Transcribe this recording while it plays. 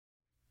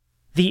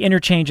The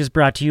Interchange is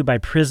brought to you by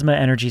Prisma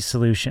Energy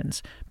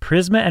Solutions.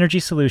 Prisma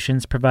Energy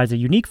Solutions provides a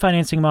unique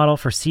financing model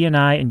for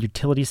C&I and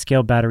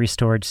utility-scale battery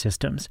storage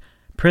systems.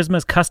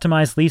 Prisma's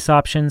customized lease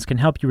options can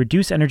help you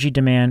reduce energy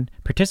demand,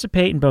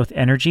 participate in both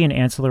energy and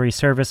ancillary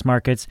service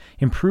markets,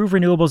 improve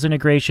renewables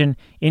integration,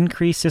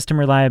 increase system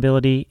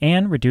reliability,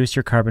 and reduce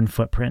your carbon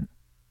footprint.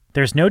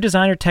 There's no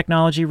design or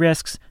technology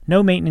risks,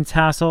 no maintenance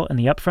hassle, and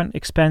the upfront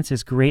expense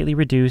is greatly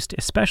reduced,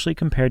 especially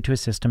compared to a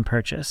system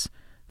purchase.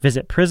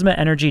 Visit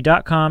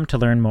prismaenergy.com to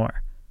learn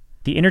more.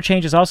 The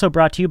Interchange is also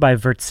brought to you by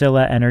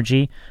Wärtsilä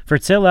Energy.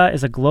 Wärtsilä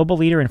is a global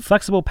leader in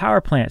flexible power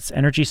plants,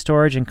 energy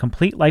storage, and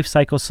complete life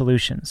cycle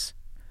solutions.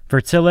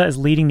 Wärtsilä is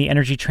leading the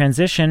energy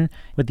transition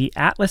with the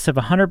Atlas of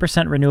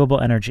 100%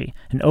 Renewable Energy,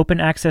 an open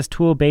access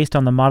tool based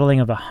on the modeling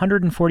of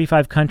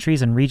 145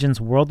 countries and regions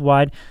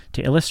worldwide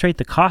to illustrate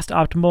the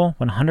cost-optimal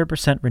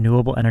 100%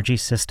 renewable energy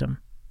system.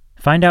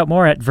 Find out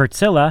more at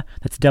Wärtsilä,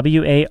 that's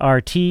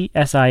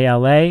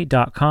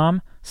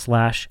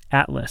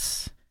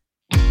WARTSILA.com/Atlas.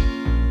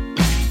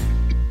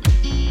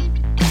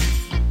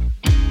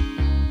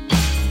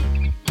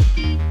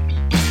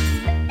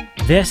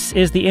 This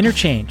is The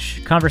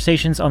Interchange,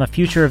 conversations on the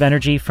future of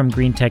energy from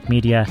Green Tech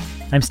Media.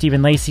 I'm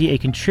Stephen Lacey, a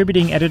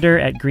contributing editor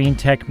at Green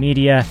Tech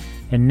Media,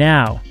 and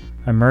now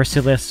a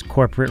merciless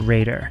corporate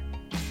raider.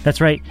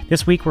 That's right,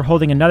 this week we're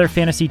holding another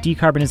fantasy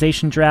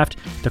decarbonization draft,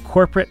 the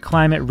Corporate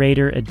Climate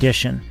Raider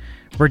Edition.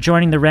 We're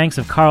joining the ranks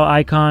of Carl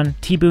Icahn,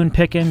 T. Boone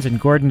Pickens, and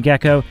Gordon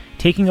Gekko,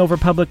 taking over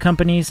public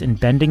companies and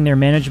bending their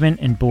management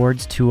and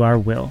boards to our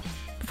will.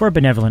 For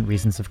benevolent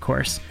reasons, of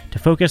course, to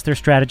focus their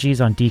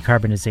strategies on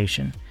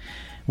decarbonization.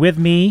 With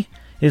me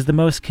is the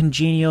most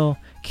congenial,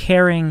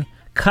 caring,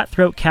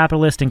 cutthroat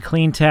capitalist in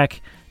clean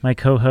tech, my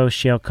co-host,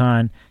 Shail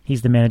Khan.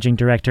 He's the managing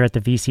director at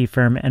the VC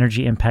firm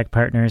Energy Impact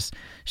Partners.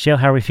 Shail,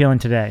 how are we feeling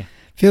today?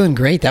 Feeling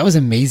great. That was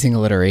amazing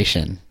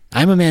alliteration.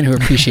 I'm a man who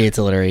appreciates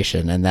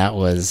alliteration, and that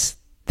was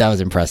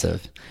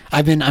impressive.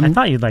 I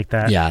thought you'd like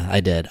that. Yeah,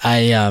 I did.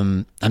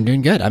 I'm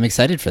doing good. I'm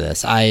excited for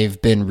this.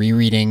 I've been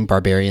rereading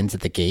Barbarians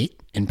at the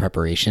Gate in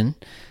preparation,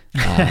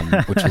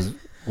 which was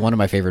one of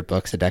my favorite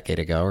books a decade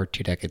ago or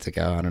 2 decades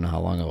ago. I don't know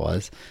how long it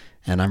was.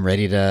 And I'm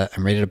ready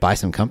to buy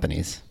some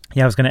companies.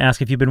 Yeah, I was going to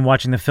ask if you've been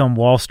watching the film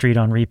Wall Street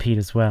on repeat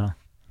as well.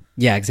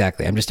 Yeah,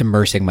 exactly. I'm just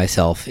immersing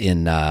myself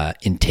in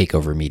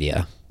takeover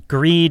media.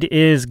 Greed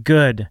is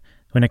good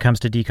when it comes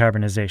to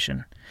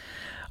decarbonization.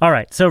 All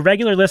right, so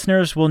regular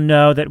listeners will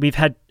know that we've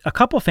had a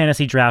couple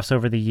fantasy drafts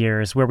over the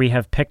years where we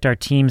have picked our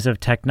teams of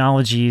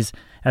technologies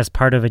as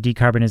part of a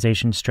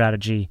decarbonization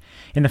strategy.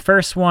 In the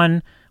first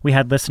one, we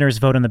had listeners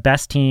vote on the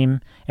best team,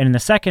 and in the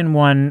second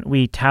one,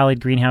 we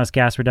tallied greenhouse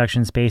gas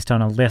reductions based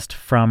on a list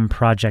from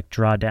Project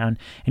Drawdown.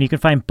 And you can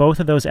find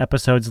both of those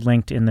episodes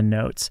linked in the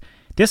notes.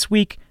 This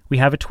week, we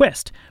have a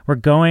twist. We're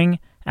going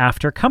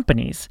after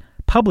companies,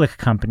 public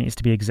companies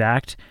to be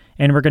exact,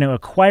 and we're going to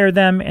acquire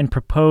them and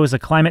propose a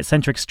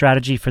climate-centric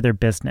strategy for their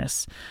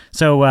business.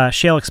 So,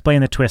 Shail,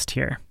 explain the twist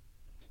here.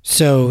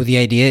 So the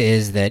idea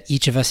is that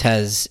each of us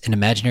has an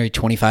imaginary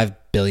 $25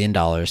 billion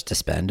to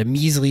spend, a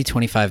measly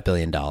 $25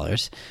 billion.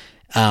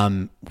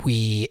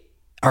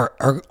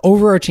 Our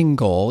overarching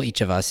goal,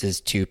 each of us,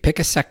 is to pick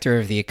a sector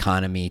of the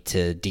economy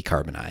to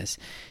decarbonize,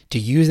 to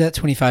use that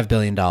 $25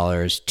 billion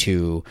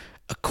to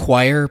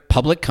acquire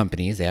public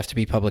companies. They have to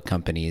be public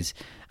companies.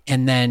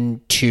 And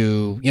then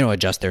to,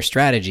 adjust their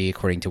strategy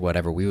according to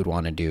whatever we would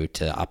want to do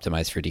to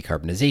optimize for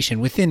decarbonization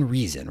within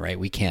reason, right?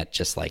 We can't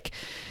just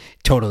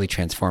totally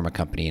transform a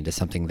company into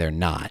something they're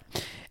not.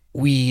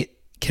 We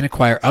can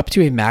acquire up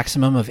to a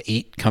maximum of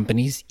 8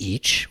 companies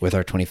each with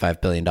our $25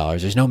 billion.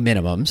 There's no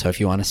minimum. So if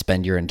you want to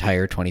spend your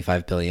entire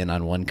 $25 billion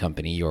on one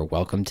company, you're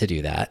welcome to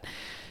do that.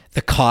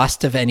 The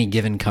cost of any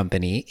given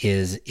company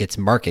is its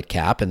market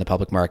cap in the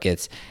public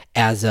markets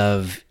as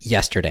of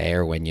yesterday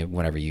or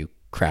whenever you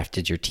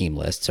crafted your team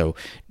list. So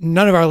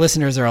none of our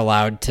listeners are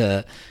allowed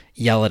to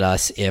yell at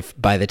us if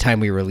by the time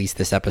we release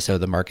this episode,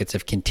 the markets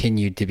have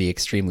continued to be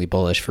extremely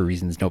bullish for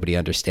reasons nobody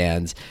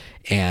understands,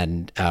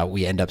 and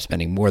we end up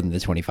spending more than the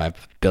 $25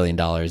 billion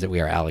that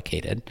we are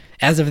allocated.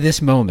 As of this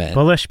moment...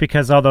 Bullish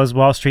because all those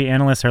Wall Street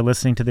analysts are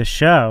listening to this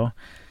show.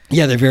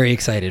 Yeah, they're very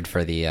excited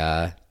for the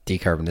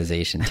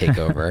decarbonization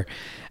takeover.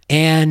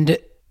 And,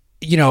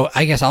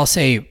 I guess I'll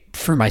say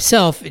for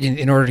myself,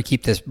 in order to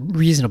keep this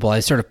reasonable,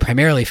 I sort of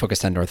primarily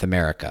focused on North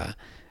America.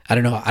 I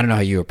don't know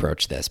how you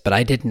approach this, but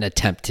I didn't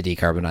attempt to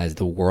decarbonize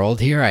the world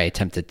here. I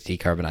attempted to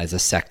decarbonize a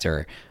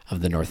sector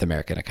of the North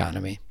American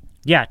economy.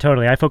 Yeah,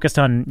 totally. I focused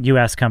on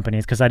U.S.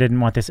 companies because I didn't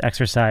want this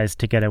exercise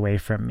to get away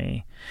from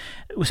me.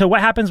 So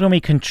what happens when we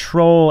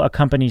control a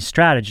company's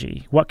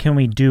strategy? What can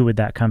we do with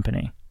that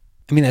company?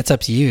 I mean, that's up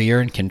to you.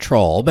 You're in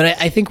control.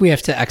 But I think we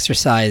have to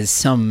exercise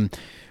some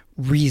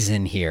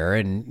reason here,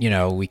 and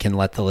we can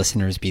let the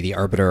listeners be the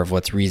arbiter of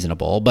what's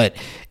reasonable, but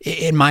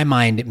in my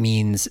mind it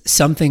means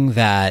something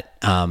that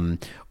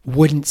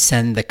wouldn't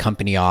send the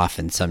company off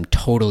in some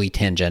totally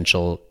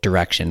tangential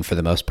direction for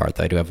the most part,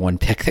 though I do have one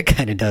pick that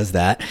kind of does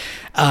that.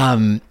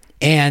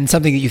 and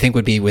something that you think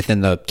would be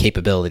within the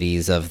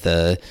capabilities of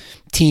the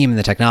team and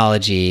the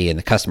technology and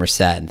the customer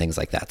set and things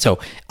like that. So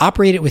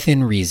operate it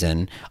within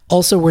reason.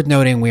 Also worth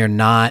noting, we are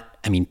not,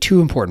 two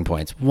important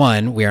points.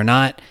 One, we are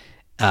not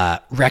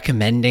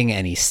recommending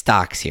any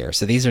stocks here.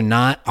 So these are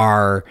not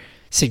our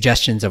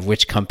suggestions of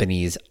which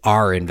companies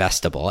are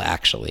investable,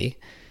 actually.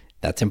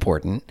 That's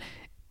important.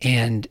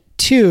 And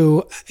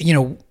two,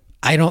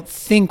 I don't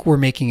think we're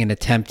making an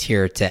attempt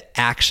here to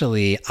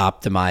actually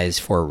optimize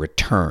for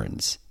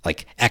returns,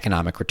 like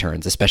economic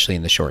returns, especially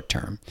in the short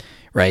term,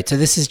 right? So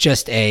this is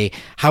just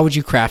how would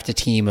you craft a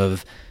team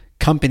of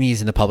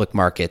companies in the public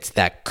markets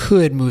that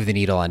could move the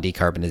needle on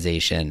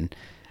decarbonization,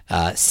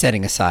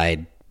 setting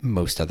aside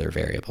most other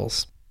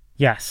variables?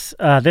 Yes,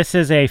 this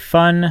is a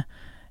fun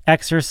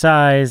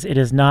exercise. It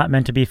is not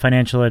meant to be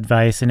financial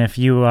advice. And if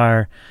you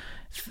are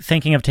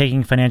thinking of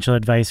taking financial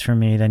advice from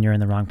me, then you're in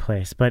the wrong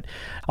place. But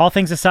all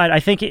things aside, I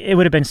think it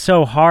would have been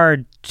so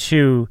hard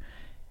to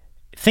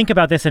think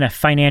about this in a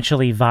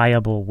financially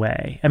viable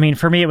way.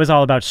 For me, it was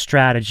all about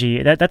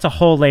strategy. That's a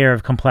whole layer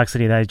of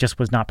complexity that I just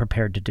was not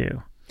prepared to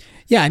do.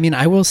 Yeah,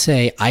 I will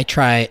say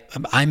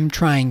I'm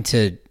trying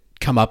to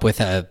come up with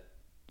an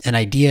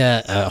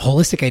idea, a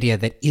holistic idea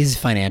that is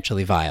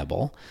financially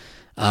viable.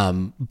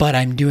 But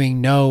I'm doing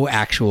no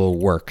actual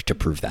work to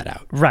prove that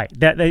out. Right.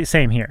 That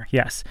same here.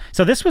 Yes.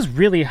 So this was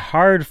really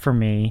hard for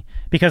me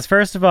because,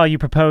 first of all, you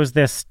proposed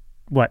this,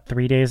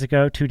 3 days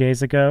ago, 2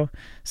 days ago?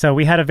 So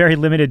we had a very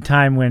limited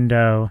time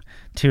window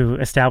to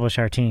establish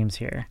our teams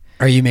here.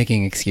 Are you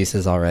making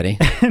excuses already?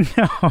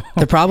 No.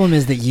 The problem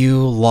is that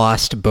you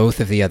lost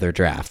both of the other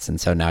drafts. And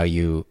so now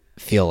you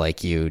feel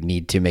like you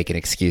need to make an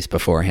excuse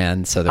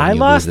beforehand so that when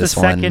you lose this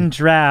one. I lost the second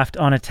draft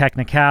on a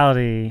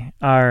technicality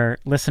our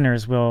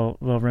listeners will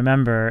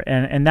remember,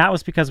 and that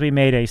was because we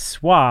made a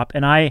swap,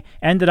 and I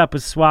ended up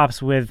with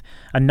swaps with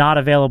a not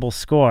available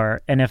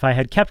score, and if I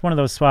had kept one of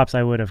those swaps,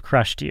 I would have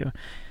crushed you.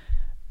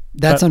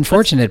 That's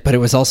unfortunate, but it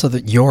was also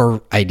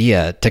your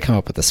idea to come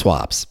up with the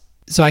swaps,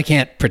 so I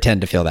can't pretend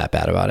to feel that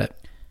bad about it.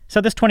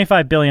 So this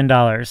 $25 billion,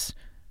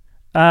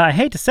 I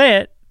hate to say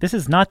it, this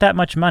is not that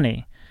much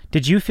money.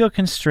 Did you feel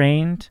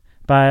constrained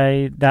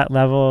by that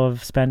level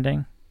of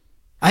spending?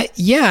 I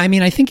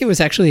think it was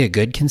actually a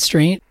good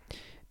constraint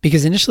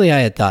because initially I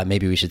had thought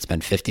maybe we should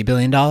spend $50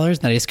 billion.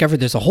 And I discovered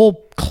there's a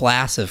whole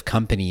class of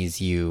companies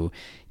you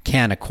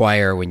can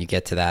acquire when you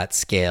get to that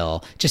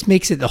scale. Just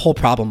makes the whole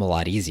problem a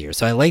lot easier.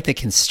 So I like the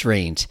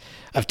constraint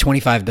of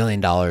 $25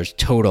 billion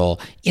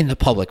total in the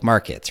public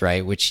markets,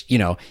 right? Which,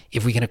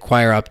 if we can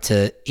acquire up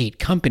to 8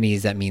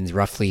 companies, that means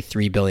roughly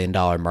 $3 billion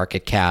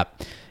market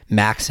cap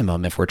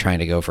maximum if we're trying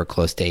to go for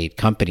close to 8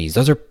 companies.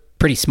 Those are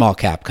pretty small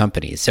cap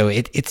companies. So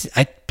I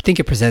think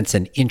it presents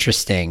an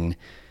interesting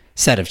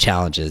set of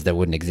challenges that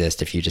wouldn't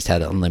exist if you just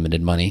had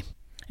unlimited money.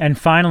 And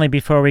finally,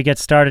 before we get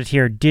started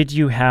here, did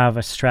you have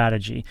a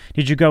strategy?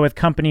 Did you go with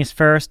companies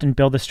first and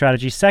build the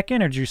strategy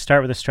second, or did you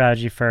start with a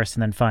strategy first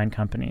and then find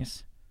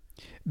companies?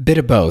 Bit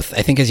of both.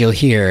 I think as you'll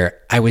hear,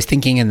 I was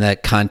thinking in the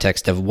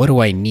context of what do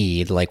I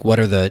need? Like what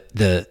are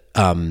the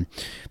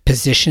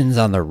positions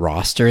on the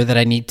roster that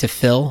I need to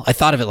fill? I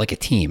thought of it like a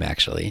team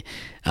actually.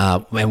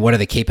 And what are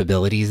the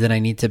capabilities that I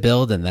need to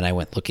build? And then I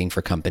went looking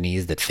for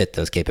companies that fit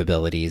those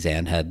capabilities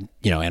and had,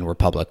 and were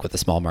public with a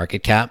small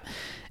market cap.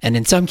 And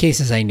in some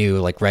cases I knew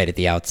like right at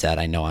the outset,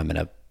 I know I'm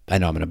going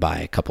to buy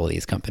a couple of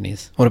these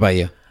companies. What about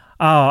you?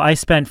 Oh, I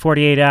spent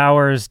 48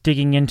 hours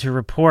digging into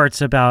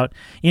reports about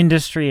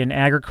industry and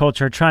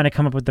agriculture, trying to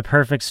come up with the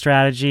perfect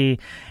strategy,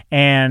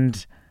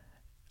 and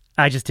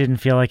I just didn't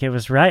feel like it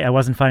was right. I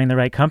wasn't finding the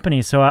right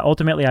company. So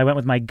ultimately, I went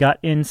with my gut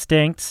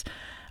instincts.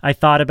 I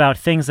thought about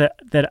things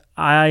that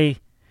I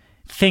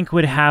think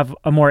would have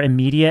a more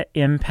immediate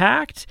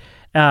impact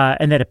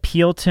and that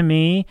appeal to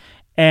me,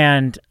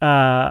 and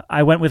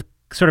I went with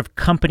sort of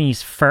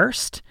companies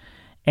first,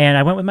 and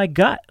I went with my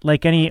gut,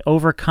 like any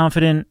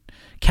overconfident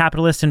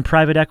capitalist and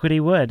private equity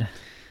would.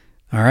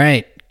 All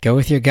right, go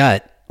with your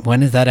gut.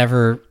 When has that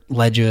ever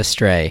led you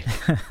astray,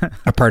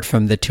 apart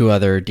from the 2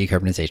 other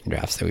decarbonization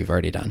drafts that we've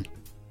already done?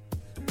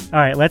 All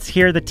right, let's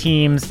hear the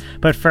teams.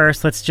 But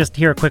first, let's just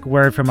hear a quick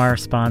word from our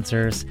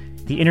sponsors.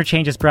 The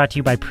Interchange is brought to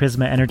you by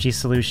Prisma Energy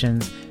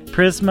Solutions.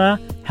 Prisma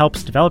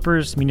helps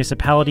developers,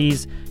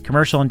 municipalities,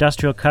 commercial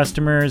industrial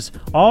customers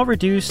all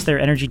reduce their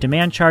energy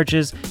demand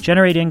charges,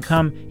 generate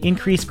income,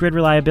 increase grid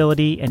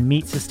reliability, and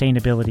meet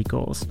sustainability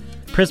goals.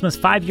 Prisma's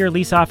 5-year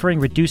lease offering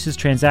reduces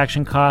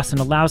transaction costs and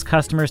allows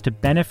customers to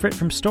benefit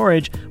from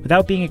storage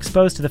without being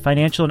exposed to the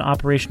financial and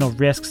operational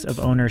risks of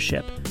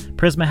ownership.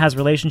 Prisma has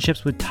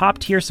relationships with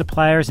top-tier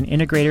suppliers and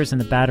integrators in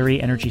the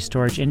battery energy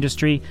storage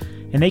industry,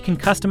 and they can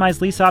customize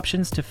lease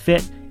options to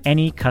fit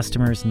any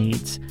customer's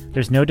needs.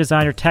 There's no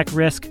design or tech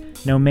risk,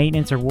 no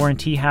maintenance or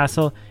warranty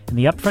hassle, and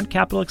the upfront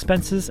capital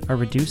expenses are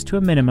reduced to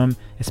a minimum,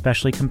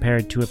 especially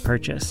compared to a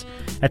purchase.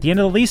 At the end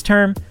of the lease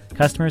term,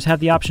 customers have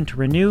the option to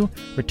renew,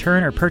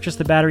 return, or purchase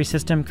the battery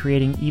system,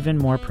 creating even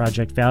more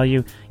project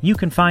value. You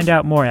can find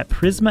out more at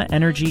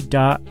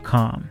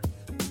prismaenergy.com.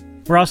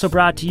 We're also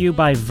brought to you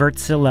by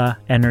Wärtsilä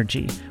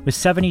Energy. With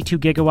 72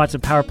 gigawatts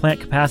of power plant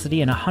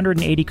capacity in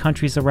 180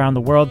 countries around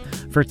the world,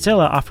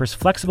 Wärtsilä offers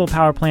flexible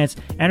power plants,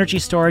 energy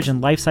storage,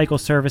 and lifecycle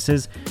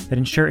services that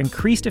ensure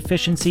increased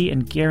efficiency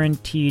and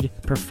guaranteed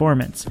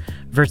performance.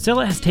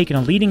 Wärtsilä has taken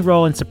a leading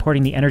role in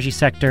supporting the energy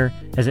sector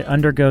as it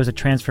undergoes a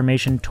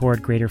transformation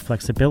toward greater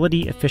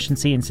flexibility,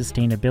 efficiency, and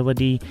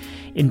sustainability.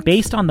 And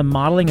based on the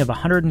modeling of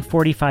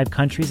 145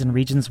 countries and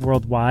regions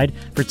worldwide,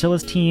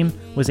 Wärtsilä's team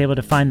was able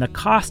to find the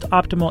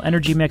cost-optimal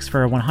energy mix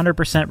for a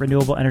 100%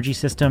 renewable energy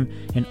system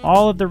in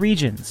all of the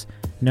regions,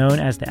 known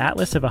as the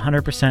Atlas of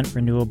 100%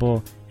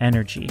 Renewable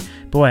Energy.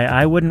 Boy,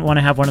 I wouldn't want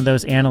to have one of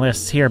those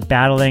analysts here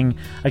battling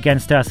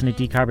against us in a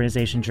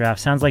decarbonization draft.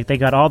 Sounds like they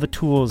got all the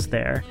tools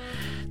there.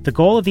 The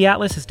goal of the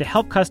Atlas is to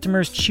help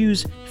customers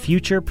choose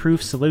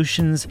future-proof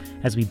solutions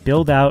as we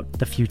build out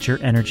the future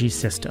energy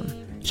system.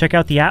 Check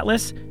out the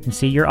Atlas and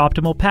see your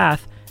optimal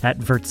path at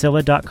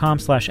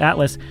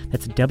wärtsilä.com/atlas.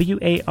 That's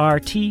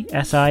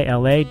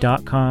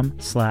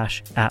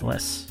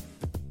WARTSILA.com/atlas.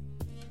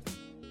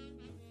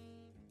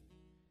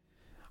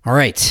 All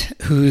right,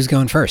 who's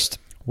going first?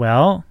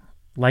 Well,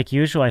 like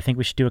usual, I think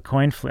we should do a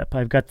coin flip.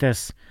 I've got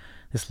this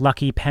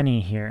lucky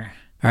penny here.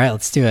 All right,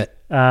 let's do it.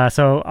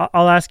 So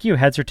I'll ask you,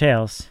 heads or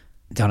tails?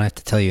 Don't I have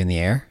to tell you in the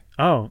air?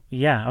 Oh,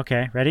 yeah,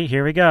 okay. Ready?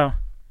 Here we go.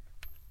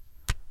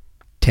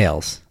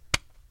 Tails.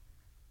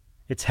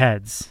 It's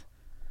heads.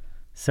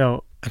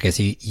 So... Okay,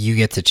 so you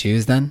get to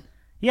choose then?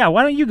 Yeah,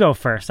 why don't you go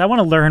first? I want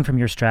to learn from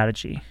your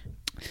strategy.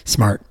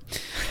 Smart.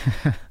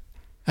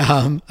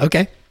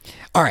 Okay.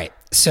 All right.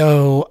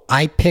 So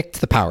I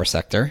picked the power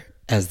sector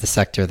as the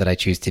sector that I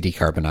choose to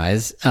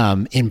decarbonize,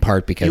 in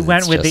part because you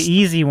went with the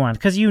easy one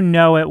because you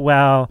know it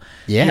well.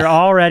 Yeah. You're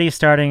already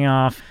starting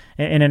off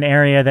in an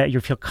area that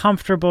you feel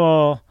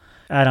comfortable.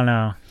 I don't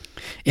know.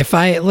 If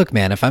I'm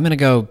going to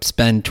go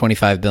spend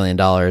 $25 billion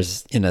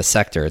in a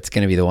sector, it's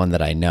going to be the one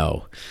that I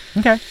know.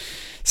 Okay.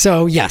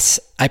 So yes,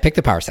 I picked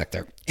the power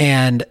sector.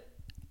 And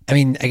I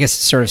mean, I guess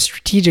sort of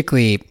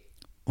strategically,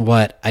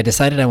 what I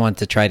decided I want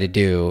to try to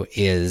do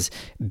is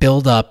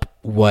build up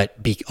what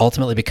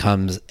ultimately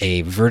becomes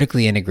a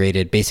vertically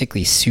integrated,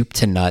 basically soup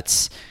to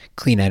nuts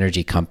clean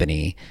energy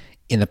company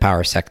in the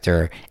power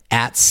sector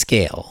at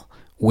scale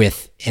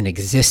with an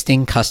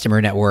existing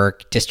customer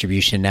network,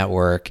 distribution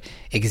network,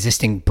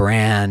 existing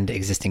brand,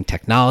 existing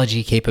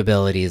technology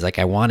capabilities. Like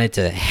I wanted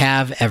to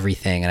have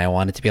everything and I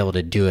wanted to be able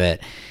to do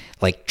it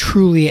like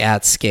truly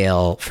at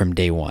scale from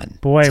day one.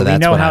 Boy, so we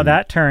know how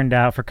that turned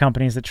out for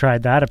companies that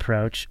tried that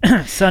approach.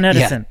 Sun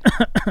Edison.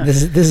 Yeah.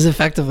 This is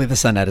effectively the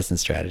Sun Edison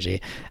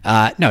strategy.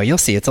 No, you'll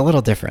see it's a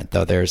little different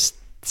though. There's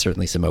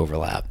certainly some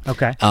overlap.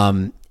 Okay.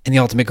 And the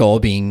ultimate goal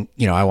being,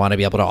 I want to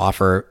be able to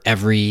offer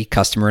every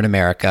customer in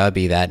America,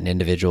 be that an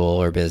individual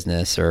or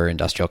business or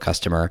industrial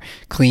customer,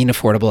 clean,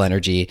 affordable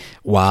energy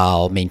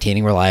while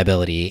maintaining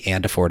reliability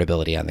and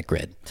affordability on the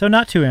grid. So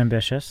not too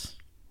ambitious.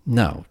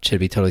 No, it should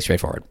be totally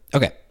straightforward.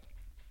 Okay.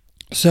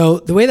 So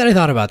the way that I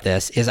thought about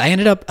this is I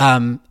ended up,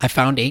 I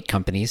found 8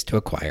 companies to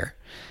acquire.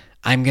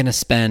 I'm going to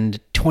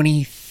spend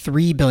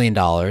 $23 billion,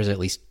 at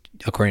least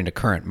according to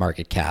current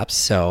market caps.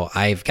 So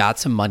I've got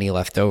some money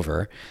left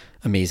over,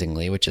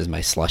 amazingly, which is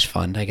my slush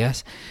fund, I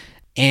guess.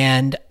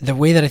 And the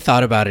way that I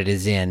thought about it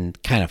is in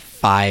kind of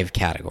 5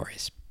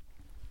 categories.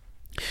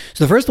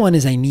 So the first one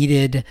is I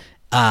needed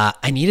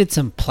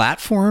some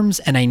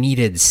platforms and I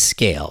needed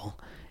scale.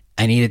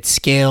 I needed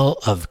scale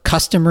of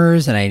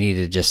customers and I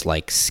needed just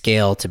like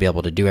scale to be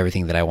able to do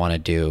everything that I want to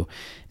do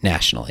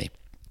nationally.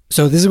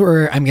 So this is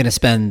where I'm going to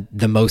spend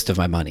the most of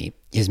my money,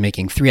 is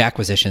making 3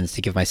 acquisitions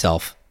to give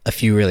myself a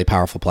few really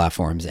powerful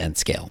platforms and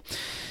scale.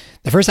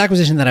 The first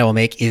acquisition that I will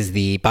make is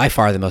by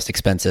far the most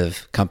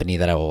expensive company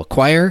that I will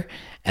acquire,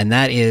 and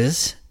that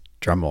is,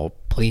 drumroll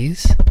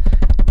please,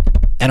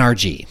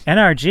 NRG.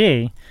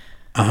 NRG?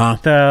 Uh-huh.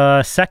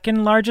 The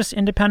second largest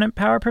independent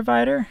power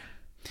provider?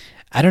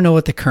 I don't know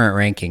what the current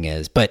ranking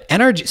is, but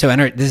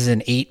NRG, this is an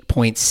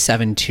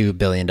 $8.72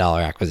 billion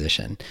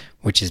acquisition,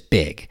 which is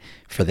big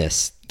for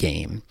this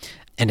game.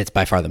 And it's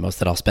by far the most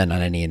that I'll spend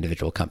on any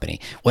individual company.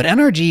 What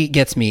NRG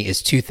gets me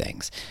is 2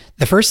 things.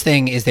 The first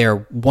thing is they're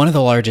one of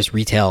the largest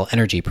retail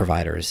energy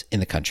providers in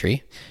the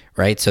country,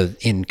 right? So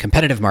in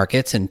competitive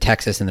markets in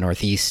Texas and the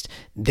Northeast,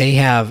 they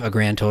have a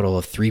grand total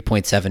of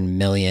 3.7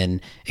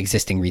 million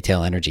existing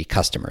retail energy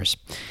customers.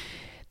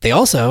 They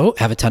also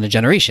have a ton of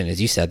generation.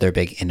 As you said, they're a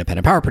big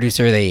independent power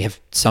producer. They have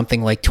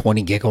something like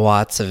 20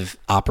 gigawatts of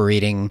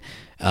operating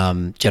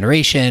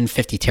generation,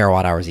 50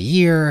 terawatt hours a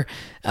year.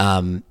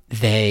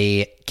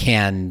 They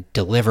can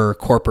deliver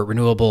corporate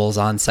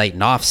renewables on-site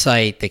and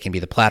off-site. They can be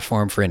the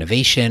platform for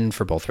innovation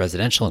for both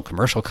residential and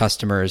commercial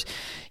customers.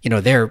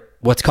 They're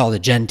what's called a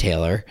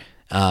gentailer,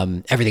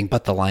 everything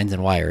but the lines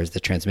and wires, the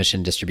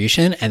transmission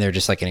distribution, and they're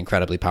just like an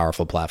incredibly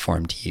powerful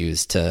platform to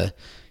use to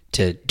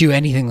do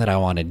anything that I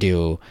want to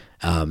do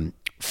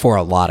for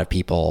a lot of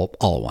people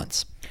all at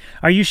once.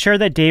 Are you sure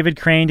that David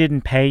Crane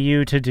didn't pay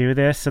you to do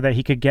this so that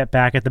he could get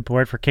back at the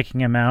board for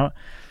kicking him out?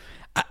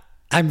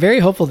 I'm very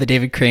hopeful that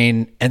David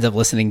Crane ends up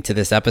listening to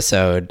this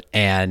episode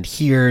and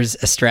hears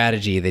a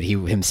strategy that he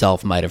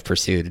himself might have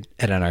pursued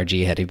at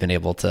NRG had he been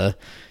able to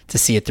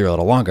see it through a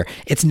little longer.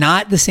 It's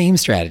not the same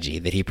strategy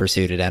that he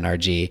pursued at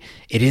NRG.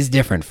 It is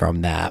different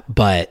from that,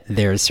 but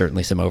there's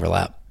certainly some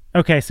overlap.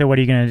 Okay, so what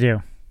are you going to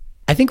do?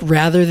 I think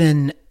rather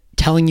than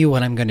telling you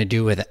what I'm going to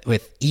do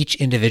with each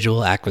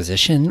individual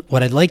acquisition,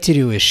 what I'd like to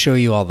do is show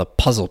you all the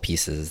puzzle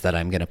pieces that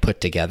I'm going to put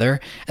together,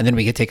 and then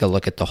we could take a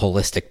look at the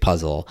holistic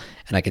puzzle,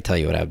 and I could tell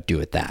you what I would do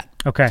with that.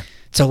 Okay.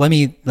 So let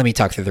me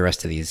talk through the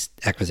rest of these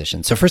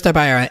acquisitions. So first I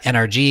buy our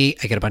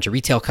NRG, I get a bunch of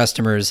retail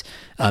customers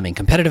in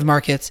competitive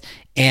markets,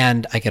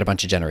 and I get a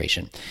bunch of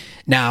generation.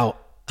 Now,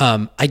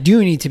 I do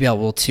need to be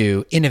able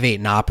to innovate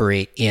and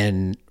operate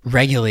in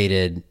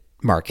regulated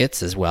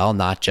markets as well,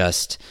 not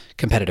just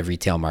competitive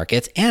retail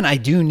markets. And I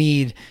do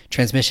need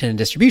transmission and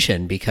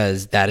distribution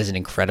because that is an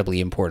incredibly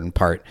important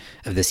part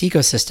of this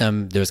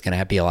ecosystem. There's going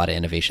to be a lot of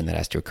innovation that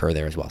has to occur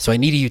there as well. So I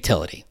need a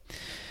utility.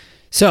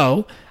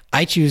 So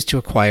I choose to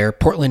acquire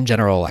Portland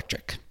General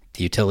Electric,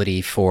 the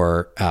utility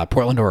for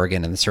Portland,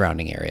 Oregon, and the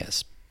surrounding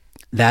areas.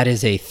 That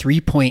is a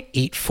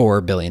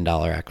 $3.84 billion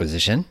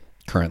acquisition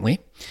currently.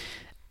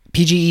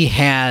 PGE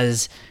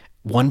has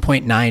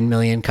 1.9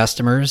 million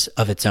customers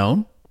of its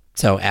own.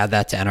 So add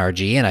that to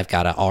NRG, and I've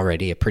got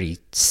already a pretty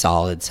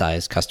solid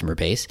sized customer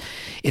base.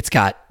 It's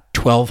got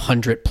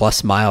 1,200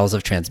 plus miles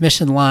of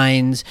transmission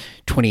lines,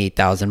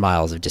 28,000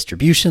 miles of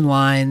distribution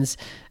lines.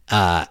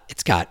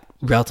 It's got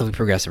relatively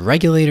progressive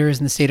regulators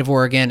in the state of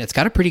Oregon. It's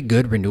got a pretty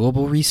good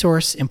renewable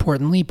resource,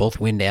 importantly, both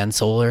wind and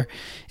solar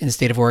in the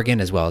state of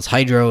Oregon, as well as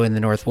hydro in the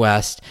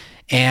Northwest.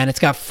 And it's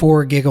got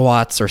 4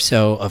 gigawatts or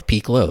so of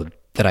peak load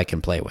that I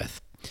can play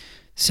with.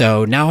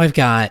 So now I've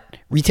got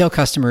retail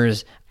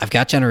customers, I've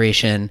got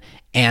generation,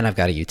 and I've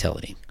got a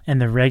utility. And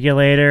the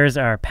regulators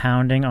are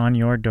pounding on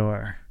your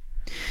door.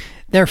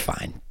 They're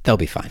fine. They'll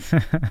be fine.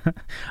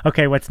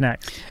 Okay, what's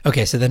next?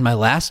 Okay, so then my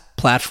last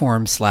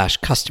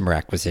platform/customer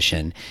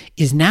acquisition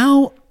is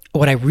now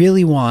what I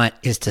really want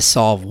is to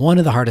solve one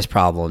of the hardest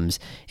problems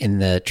in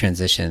the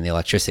transition in the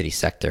electricity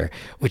sector,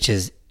 which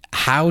is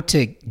how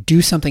to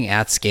do something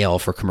at scale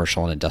for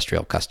commercial and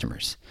industrial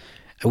customers.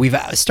 We've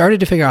started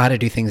to figure out how to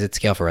do things at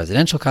scale for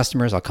residential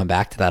customers. I'll come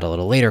back to that a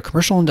little later.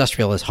 Commercial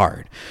industrial is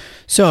hard.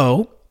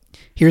 So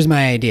here's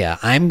my idea.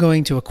 I'm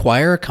going to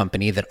acquire a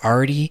company that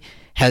already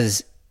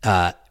has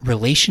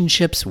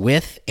relationships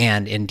with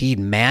and indeed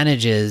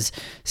manages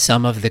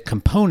some of the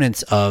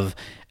components of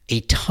a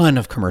ton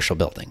of commercial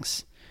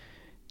buildings.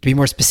 To be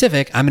more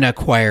specific, I'm going to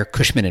acquire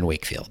Cushman &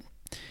 Wakefield,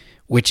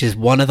 which is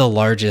one of the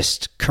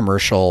largest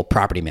commercial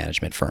property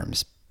management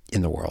firms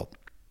in the world.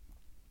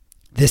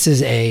 This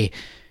is a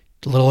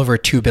little over a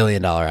 $2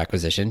 billion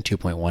acquisition,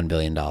 $2.1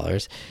 billion.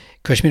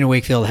 Cushman &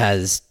 Wakefield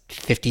has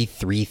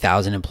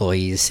 53,000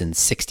 employees in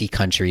 60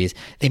 countries.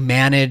 They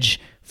manage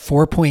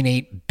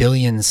 4.8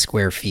 billion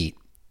square feet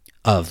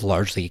of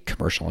largely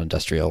commercial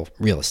industrial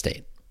real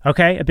estate.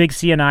 Okay, a big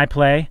C&I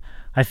play.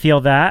 I feel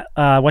that.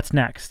 What's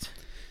next?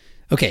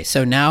 Okay,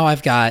 so now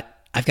I've got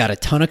a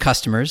ton of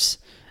customers.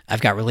 I've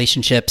got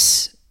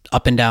relationships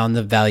up and down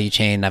the value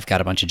chain. I've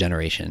got a bunch of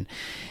generation.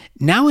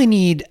 Now I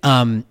need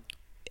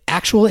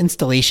actual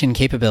installation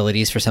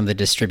capabilities for some of the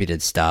distributed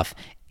stuff,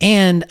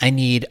 and I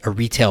need a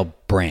retail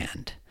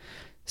brand.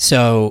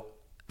 So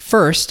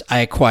first, I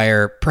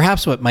acquire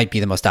perhaps what might be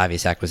the most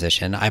obvious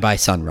acquisition. I buy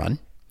Sunrun.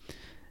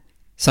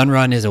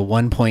 Sunrun is a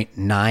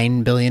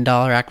 $1.9 billion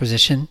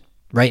acquisition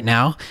right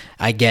now.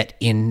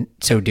 In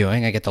so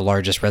doing, I get the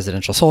largest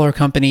residential solar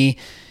company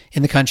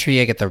in the country.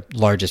 I get the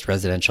largest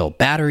residential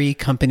battery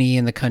company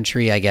in the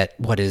country. I get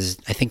what is,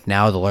 I think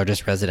now, the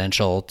largest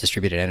residential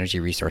distributed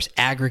energy resource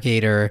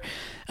aggregator.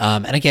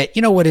 And I get,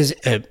 what is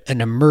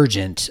an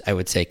emergent, I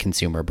would say,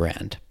 consumer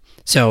brand.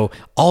 So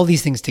all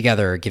these things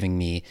together are giving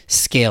me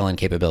scale and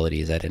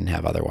capabilities I didn't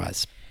have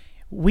otherwise.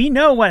 We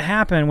know what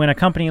happened when a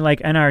company like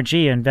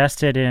NRG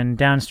invested in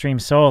downstream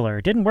solar.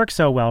 It didn't work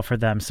so well for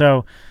them.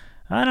 So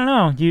I don't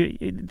know.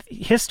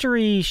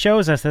 History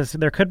shows us that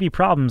there could be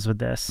problems with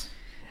this.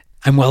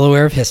 I'm well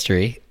aware of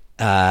history,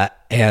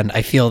 and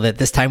I feel that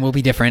this time will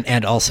be different,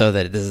 and also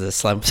that this is a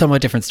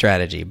somewhat different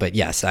strategy. But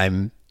yes,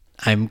 I'm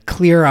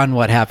clear on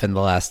what happened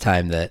the last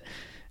time that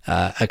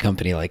a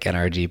company like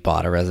NRG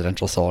bought a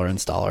residential solar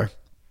installer.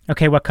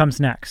 Okay, what comes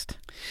next?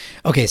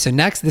 Okay, so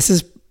next, this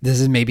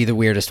is maybe the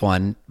weirdest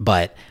one,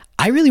 but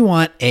I really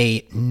want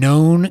a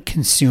known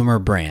consumer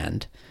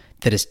brand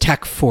that is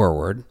tech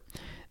forward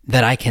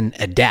that I can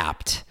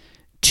adapt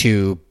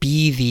to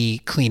be the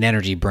clean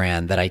energy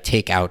brand that I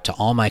take out to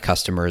all my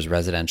customers,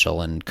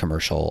 residential and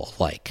commercial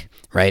alike,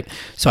 right?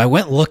 So I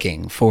went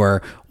looking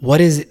for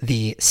what is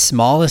the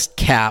smallest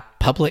cap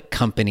public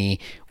company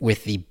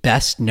with the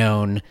best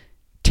known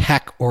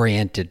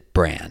tech-oriented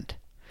brand.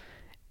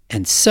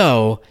 And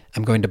so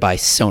I'm going to buy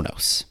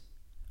Sonos.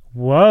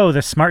 Whoa,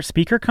 the smart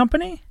speaker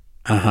company?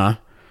 Uh-huh.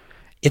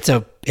 It's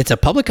a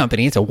public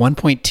company. It's a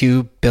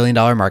 $1.2 billion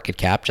market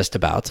cap, just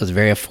about, so it's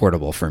very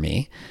affordable for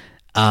me.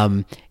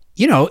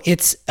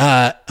 It's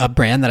a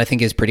brand that I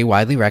think is pretty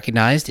widely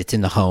recognized. It's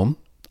in the home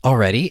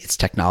already. It's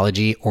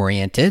technology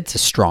oriented. It's a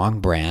strong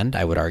brand,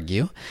 I would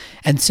argue.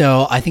 And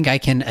so I think I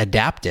can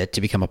adapt it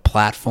to become a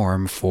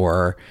platform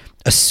for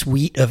a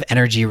suite of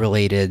energy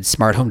related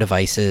smart home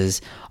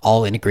devices,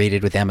 all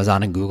integrated with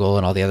Amazon and Google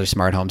and all the other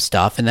smart home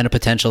stuff, and then a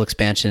potential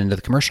expansion into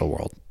the commercial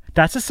world.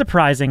 That's a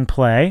surprising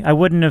play. I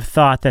wouldn't have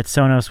thought that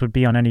Sonos would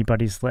be on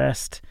anybody's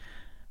list.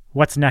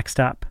 What's next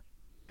up?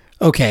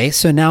 Okay,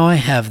 so now I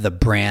have the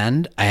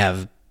brand. I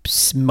have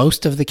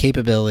most of the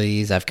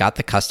capabilities. I've got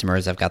the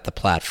customers. I've got the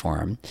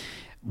platform.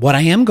 What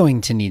I am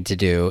going to need to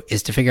do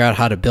is to figure out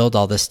how to build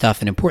all this stuff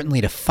and,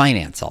 importantly, to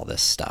finance all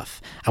this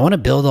stuff. I want to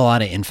build a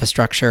lot of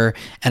infrastructure,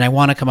 and I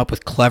want to come up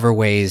with clever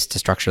ways to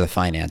structure the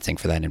financing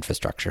for that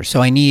infrastructure.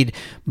 So I need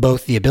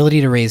both the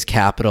ability to raise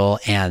capital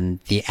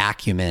and the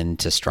acumen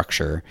to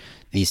structure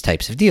these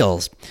types of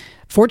deals.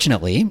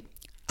 Fortunately,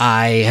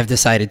 I have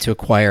decided to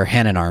acquire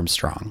Hannon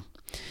Armstrong.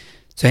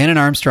 So Hannon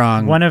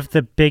Armstrong... One of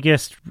the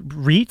biggest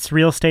REITs,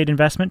 real estate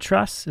investment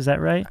trusts, is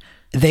that right?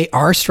 They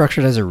are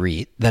structured as a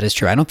REIT. That is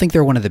true. I don't think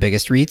they're one of the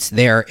biggest REITs.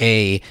 They are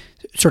a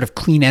sort of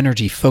clean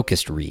energy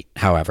focused REIT,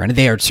 however, and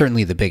they are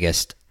certainly the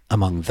biggest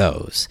among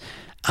those.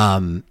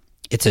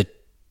 It's a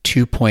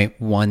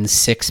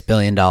 $2.16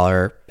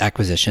 billion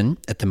acquisition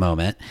at the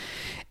moment.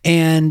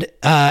 And,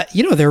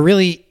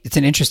 it's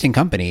an interesting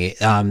company.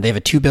 They have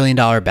a $2 billion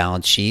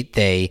balance sheet.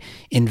 They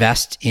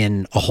invest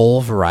in a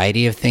whole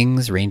variety of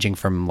things, ranging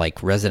from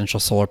like residential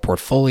solar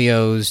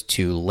portfolios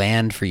to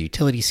land for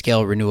utility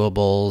scale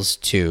renewables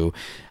to,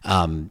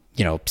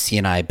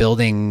 C&I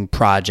building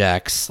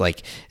projects.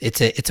 Like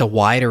it's a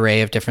wide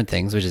array of different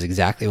things, which is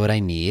exactly what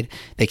I need.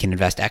 They can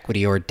invest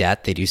equity or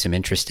debt. They do some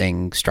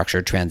interesting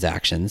structured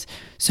transactions.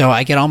 So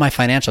I get all my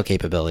financial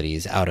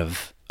capabilities out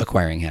of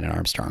acquiring Hannon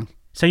Armstrong.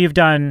 So you've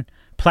done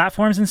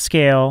platforms and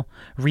scale,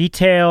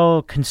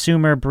 retail,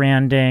 consumer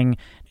branding,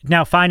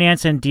 now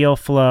finance and deal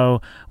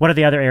flow. What are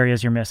the other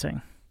areas you're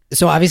missing?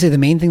 So obviously the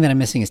main thing that I'm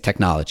missing is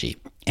technology.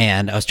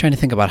 And I was trying to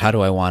think about how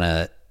do I want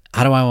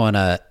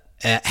to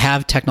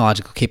have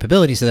technological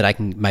capabilities so that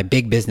my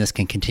big business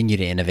can continue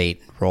to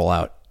innovate, roll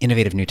out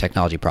innovative new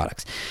technology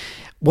products.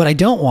 What I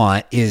don't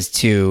want is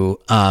to,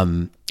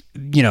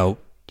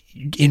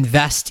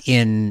 invest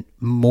in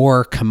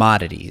more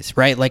commodities,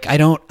 right? Like I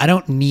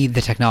don't need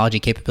the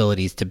technology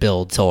capabilities to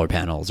build solar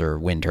panels or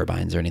wind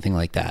turbines or anything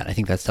like that. I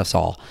think that stuff's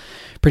all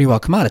pretty well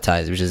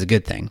commoditized, which is a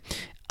good thing.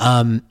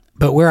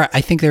 But where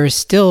I think there is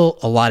still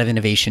a lot of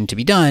innovation to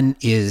be done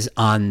is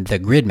on the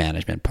grid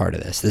management part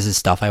of this. This is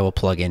stuff I will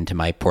plug into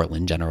my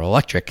Portland General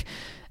Electric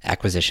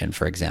acquisition,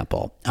 for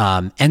example,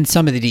 and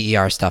some of the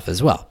DER stuff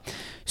as well.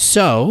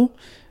 So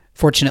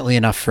fortunately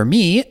enough for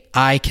me,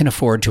 I can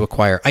afford to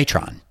acquire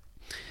Itron.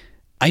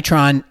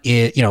 Itron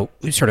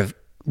is, sort of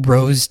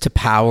rose to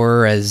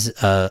power as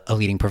a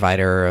leading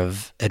provider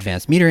of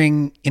advanced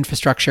metering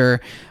infrastructure,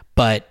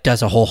 but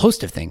does a whole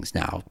host of things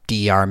now.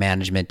 DER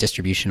management,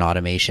 distribution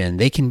automation.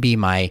 They can be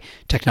my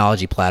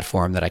technology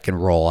platform that I can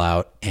roll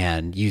out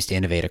and use to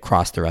innovate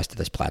across the rest of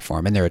this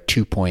platform. And they're a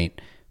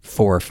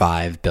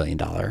 $2.45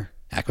 billion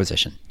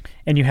acquisition.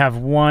 And you have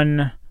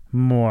one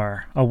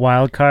more, a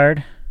wild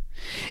card?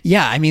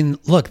 Yeah, I mean,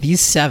 look,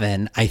 these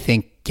 7, I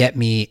think, get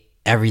me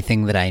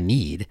everything that I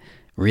need.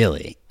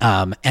 Really.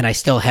 And I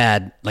still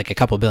had like a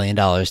couple $1 billion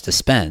to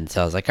spend.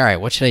 So I was like, all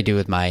right, what should I do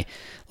with my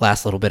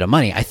last little bit of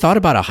money? I thought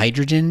about a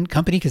hydrogen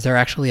company because there are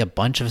actually a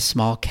bunch of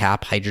small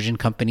cap hydrogen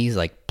companies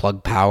like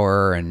Plug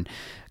Power and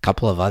a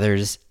couple of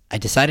others. I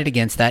decided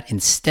against that.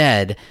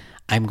 Instead,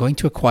 I'm going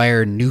to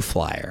acquire New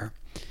Flyer.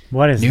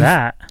 What is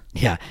that?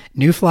 Yeah.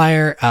 New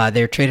Flyer,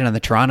 they're traded on the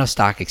Toronto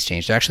Stock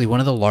Exchange. They're actually one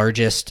of the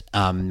largest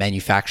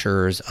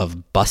manufacturers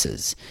of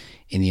buses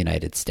in the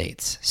United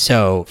States.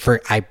 So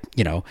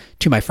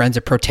to my friends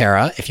at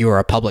Proterra, if you were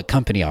a public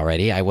company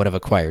already, I would have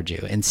acquired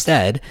you.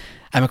 Instead,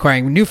 I'm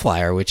acquiring New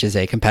Flyer, which is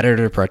a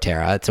competitor to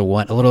Proterra. It's a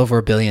little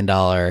over $1 billion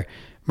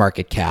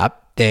market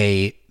cap.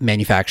 They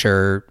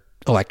manufacture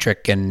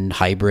electric and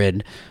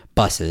hybrid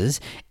buses.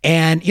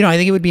 And, I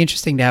think it would be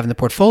interesting to have in the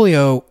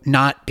portfolio,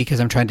 not because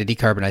I'm trying to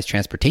decarbonize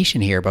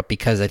transportation here, but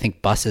because I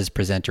think buses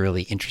present a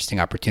really interesting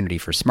opportunity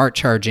for smart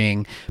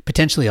charging,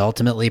 potentially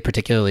ultimately,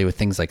 particularly with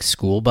things like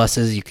school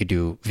buses, you could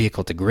do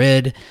vehicle to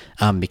grid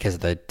because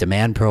of the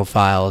demand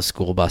profile of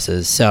school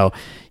buses. So,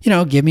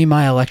 give me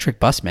my electric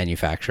bus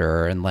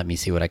manufacturer and let me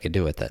see what I could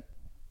do with it.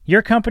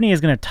 Your company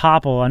is going to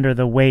topple under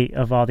the weight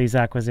of all these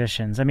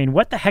acquisitions. I mean,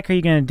 what the heck are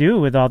you going to do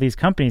with all these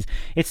companies?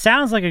 It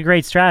sounds like a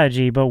great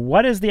strategy, but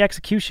what is the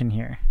execution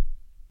here?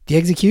 The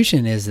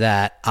execution is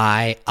that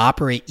I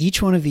operate each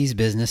one of these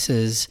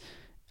businesses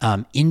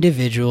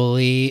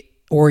individually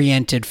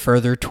oriented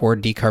further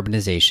toward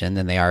decarbonization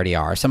than they already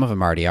are. Some of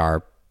them already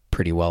are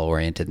pretty well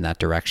oriented in that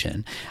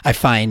direction. I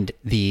find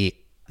the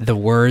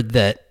word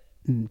that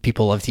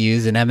people love to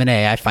use in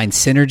M&A, I find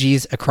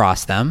synergies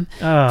across them.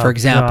 For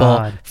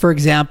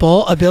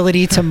example,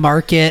 ability to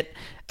market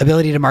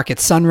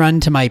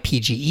Sunrun to my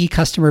PGE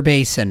customer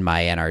base and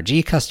my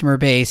NRG customer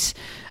base,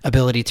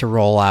 ability to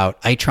roll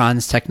out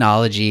Itron's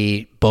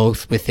technology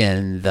both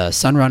within the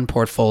Sunrun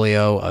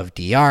portfolio of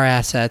DR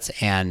assets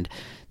and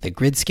the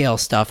grid scale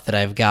stuff that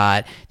I've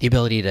got, the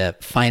ability to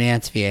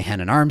finance via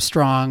Hannon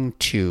Armstrong,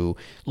 to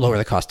lower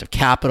the cost of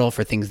capital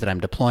for things that I'm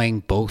deploying,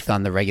 both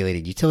on the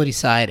regulated utility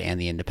side and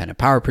the independent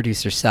power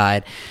producer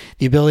side,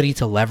 the ability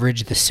to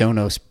leverage the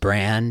Sonos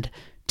brand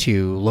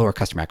to lower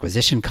customer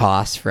acquisition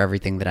costs for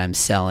everything that I'm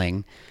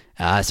selling.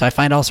 So I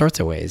find all sorts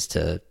of ways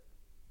to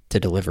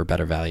deliver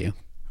better value.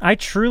 I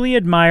truly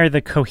admire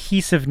the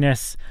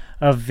cohesiveness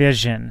of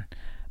vision.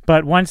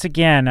 But once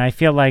again, I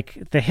feel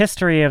like the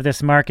history of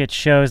this market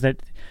shows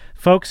that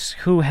folks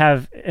who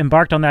have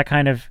embarked on that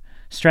kind of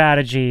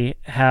strategy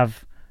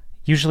have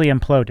usually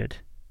imploded.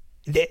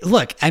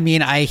 Look, I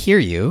mean, I hear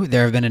you.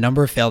 There have been a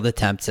number of failed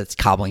attempts at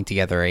cobbling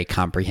together a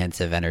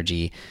comprehensive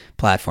energy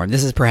platform.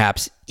 This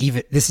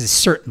is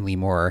certainly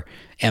more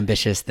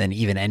ambitious than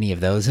even any of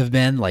those have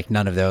been. Like,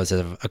 none of those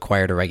have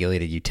acquired a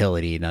regulated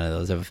utility. None of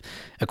those have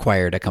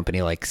acquired a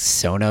company like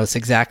Sonos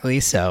exactly.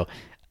 So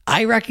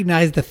I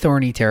recognize the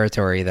thorny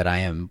territory that I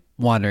am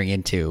wandering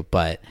into,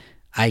 but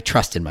I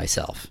trust in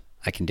myself.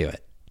 I can do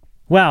it.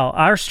 Well,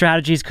 our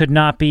strategies could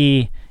not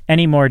be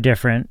any more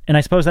different. And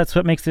I suppose that's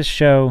what makes this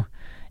show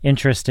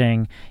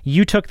interesting.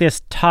 You took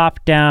this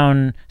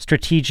top-down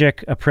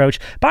strategic approach.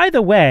 By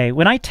the way,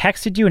 when I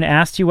texted you and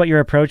asked you what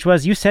your approach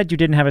was, you said you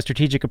didn't have a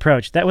strategic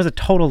approach. That was a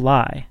total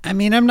lie. I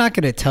mean, I'm not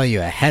going to tell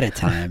you ahead of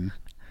time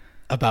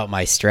about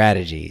my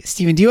strategy.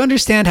 Steven, do you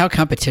understand how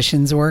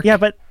competitions work? Yeah,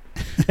 but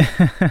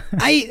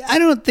I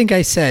don't think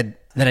I said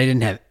that I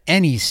didn't have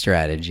any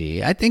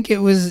strategy. I think it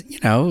was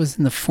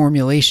in the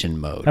formulation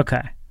mode.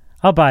 Okay.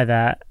 I'll buy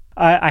that.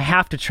 I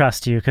have to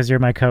trust you because you're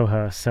my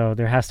co-host, so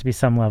there has to be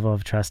some level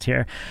of trust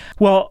here.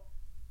 Well,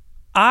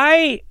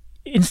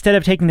 instead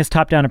of taking this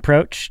top-down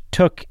approach,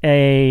 took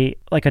a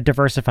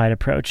diversified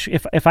approach.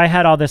 If I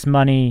had all this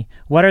money,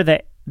 what are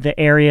the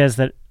areas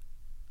that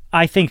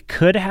I think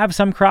could have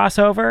some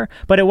crossover?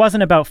 But it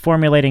wasn't about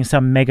formulating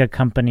some mega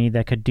company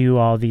that could do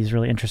all these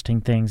really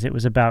interesting things. It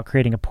was about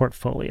creating a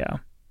portfolio.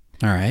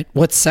 All right.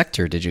 What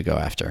sector did you go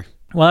after?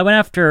 Well, I went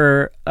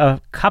after a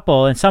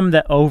couple and some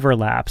that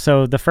overlap.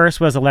 So the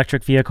first was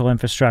electric vehicle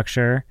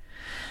infrastructure.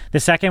 The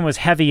second was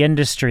heavy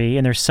industry,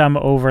 and there's some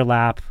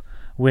overlap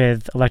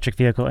with electric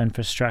vehicle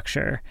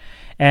infrastructure.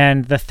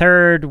 And the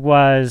third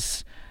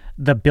was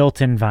the built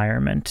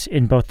environment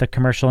in both the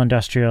commercial,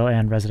 industrial,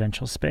 and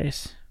residential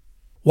space.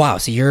 Wow.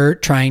 So you're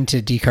trying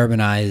to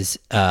decarbonize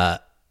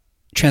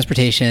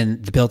transportation,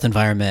 the built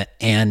environment,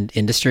 and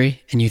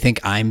industry, and you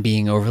think I'm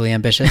being overly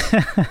ambitious?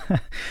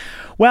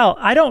 Well,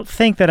 I don't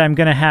think that I'm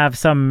going to have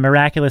some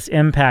miraculous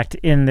impact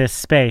in this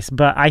space,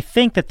 but I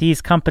think that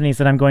these companies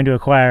that I'm going to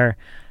acquire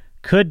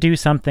could do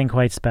something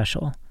quite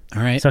special.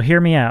 All right. So hear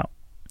me out.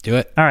 Do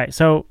it. All right.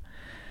 So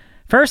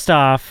first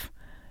off,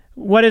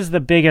 what is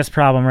the biggest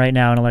problem right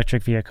now in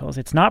electric vehicles?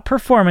 It's not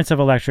performance of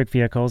electric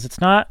vehicles.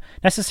 It's not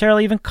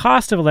necessarily even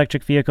cost of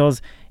electric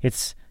vehicles.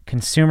 It's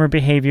consumer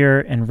behavior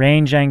and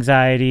range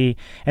anxiety,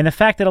 and the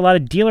fact that a lot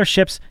of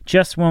dealerships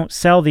just won't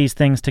sell these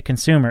things to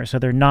consumers, so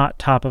they're not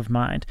top of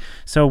mind.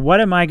 So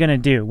what am I going to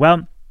do?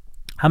 Well,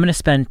 I'm going to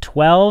spend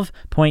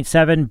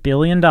 $12.7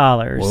 billion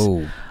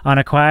on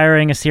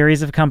acquiring a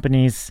series of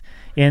companies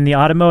in the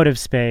automotive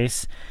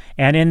space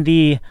and in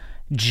the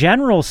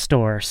general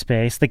store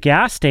space, the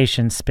gas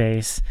station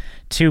space,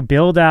 to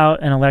build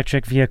out an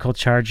electric vehicle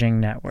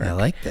charging network. I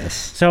like this.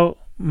 So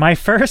my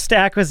first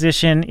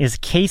acquisition is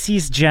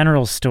Casey's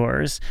General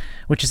Stores,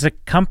 which is a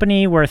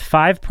company worth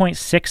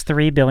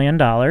 $5.63 billion.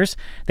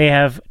 They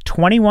have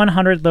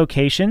 2,100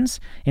 locations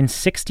in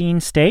 16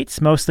 states,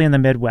 mostly in the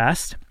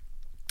Midwest.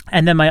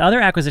 And then my other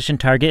acquisition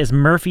target is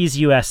Murphy's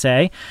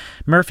USA.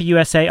 Murphy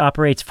USA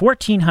operates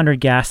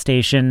 1,400 gas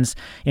stations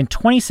in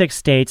 26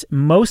 states.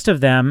 Most of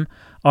them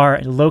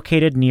are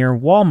located near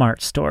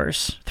Walmart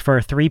stores for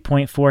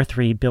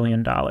 $3.43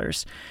 billion.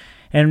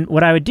 And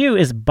what I would do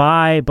is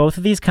buy both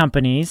of these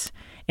companies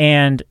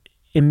and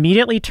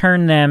immediately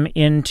turn them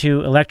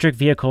into electric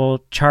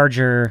vehicle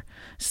charger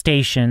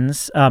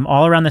stations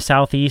all around the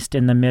Southeast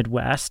and the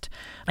Midwest.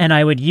 And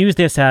I would use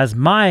this as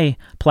my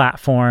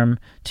platform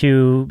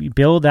to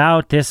build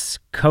out this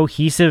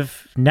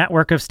cohesive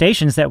network of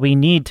stations that we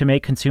need to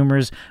make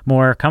consumers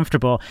more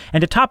comfortable.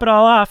 And to top it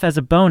all off, as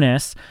a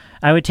bonus,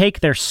 I would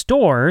take their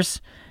stores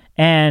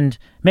and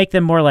make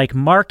them more like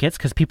markets,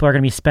 because people are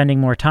going to be spending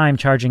more time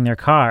charging their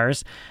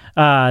cars,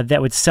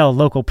 that would sell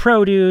local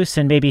produce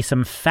and maybe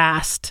some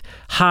fast,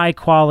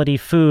 high-quality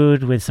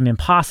food with some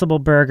Impossible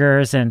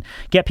burgers, and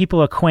get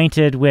people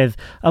acquainted with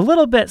a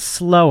little bit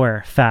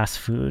slower fast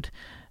food.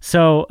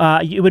 So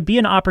it would be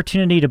an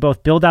opportunity to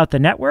both build out the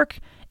network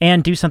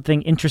and do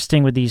something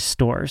interesting with these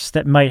stores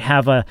that might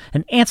have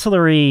an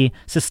ancillary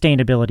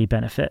sustainability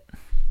benefit.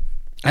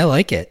 I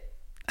like it.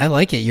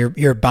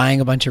 You're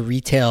buying a bunch of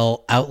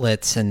retail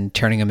outlets and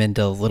turning them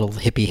into little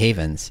hippie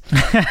havens.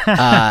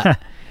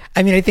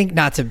 I mean, I think,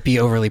 not to be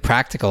overly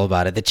practical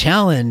about it, the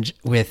challenge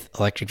with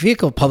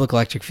public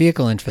electric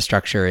vehicle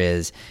infrastructure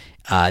is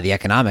the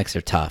economics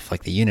are tough.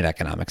 Like, the unit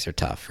economics are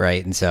tough,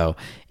 right? And so,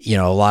 a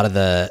lot of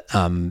the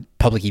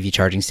public EV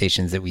charging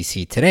stations that we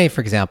see today,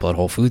 for example, at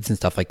Whole Foods and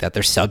stuff like that,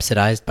 they're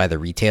subsidized by the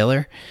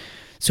retailer.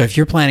 So if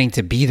you're planning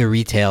to be the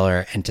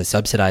retailer and to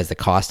subsidize the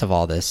cost of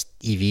all this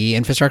EV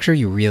infrastructure,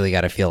 you really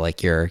got to feel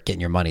like you're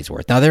getting your money's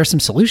worth. Now, there are some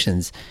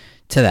solutions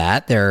to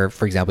that.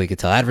 For example, you could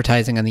sell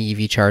advertising on the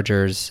EV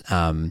chargers.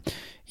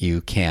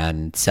 You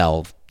can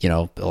sell,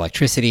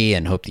 electricity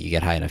and hope that you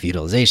get high enough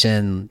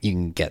utilization. You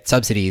can get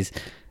subsidies.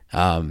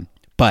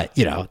 But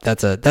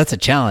that's a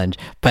challenge.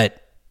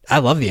 But I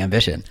love the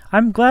ambition.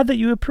 I'm glad that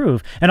you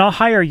approve, and I'll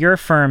hire your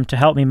firm to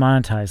help me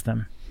monetize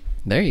them.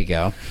 There you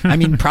go. I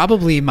mean,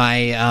 probably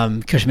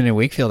my Cushman &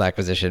 Wakefield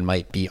acquisition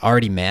might be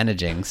already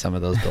managing some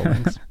of those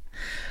buildings.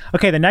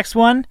 Okay, the next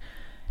one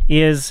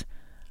is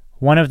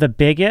one of the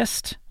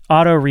biggest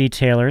auto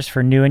retailers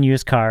for new and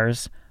used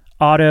cars,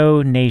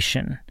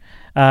 AutoNation.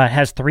 It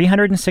has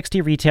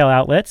 360 retail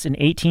outlets in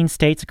 18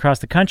 states across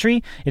the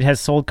country. It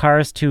has sold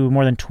cars to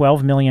more than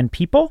 12 million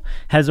people,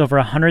 has over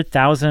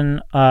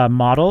 100,000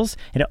 models.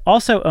 And it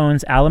also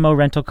owns Alamo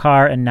Rental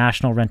Car and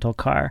National Rental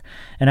Car.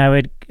 And I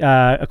would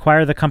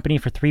acquire the company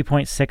for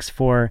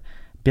 $3.64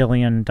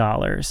 billion.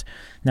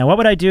 Now, what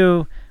would I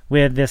do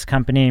with this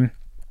company?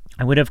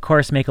 I would, of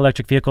course, make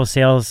electric vehicle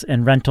sales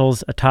and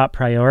rentals a top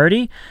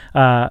priority,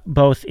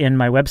 both in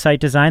my website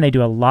design. They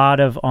do a lot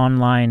of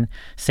online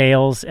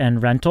sales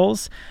and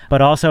rentals,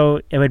 but also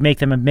it would make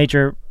them a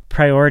major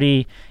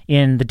priority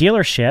in the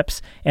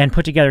dealerships and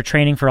put together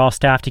training for all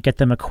staff to get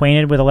them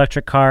acquainted with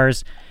electric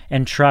cars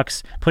and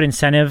trucks, put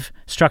incentive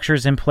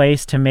structures in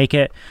place to make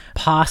it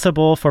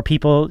possible for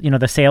people,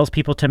 the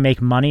salespeople to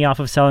make money off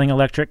of selling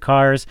electric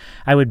cars.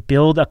 I would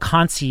build a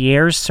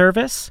concierge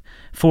service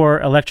for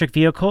electric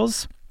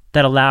vehicles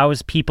that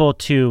allows people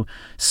to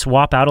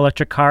swap out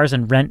electric cars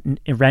and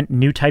rent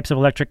new types of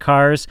electric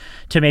cars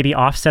to maybe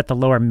offset the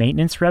lower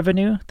maintenance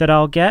revenue that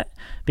I'll get,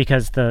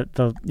 because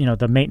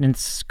the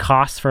maintenance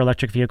costs for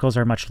electric vehicles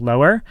are much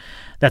lower.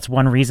 That's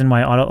one reason why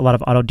a lot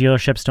of auto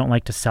dealerships don't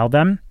like to sell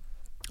them.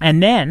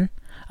 And then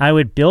I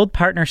would build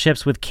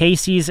partnerships with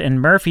Casey's and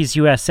Murphy's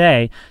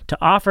USA to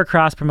offer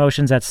cross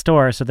promotions at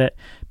stores so that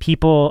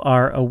people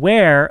are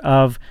aware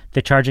of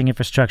the charging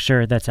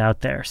infrastructure that's out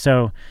there.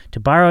 So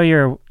to borrow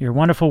your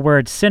wonderful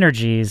word,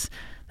 synergies,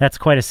 that's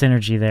quite a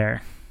synergy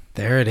there.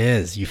 There it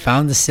is. You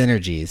found the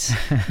synergies.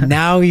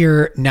 Now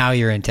you're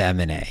into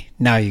M&A.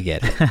 Now you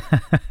get it.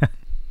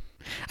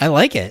 I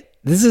like it.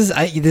 This is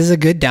a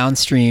good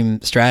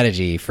downstream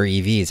strategy for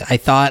EVs. I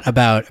thought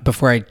about,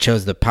 before I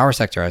chose the power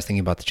sector, I was thinking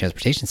about the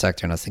transportation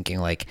sector, and I was thinking,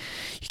 like,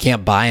 you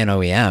can't buy an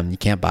OEM, you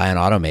can't buy an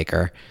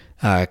automaker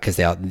because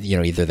they,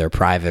 either they're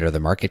private or the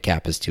market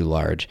cap is too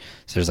large.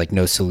 So there's like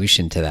no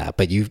solution to that.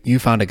 But you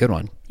found a good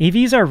one.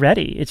 EVs are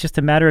ready. It's just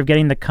a matter of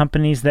getting the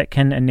companies that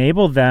can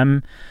enable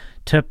them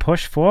to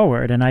push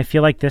forward. And I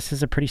feel like this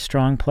is a pretty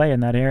strong play in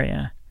that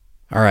area.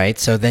 All right.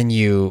 So then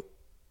you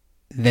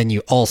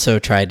also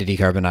tried to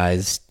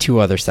decarbonize two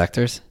other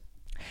sectors?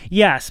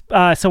 Yes.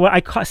 So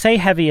I say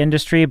heavy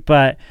industry,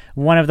 but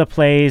one of the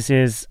plays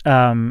is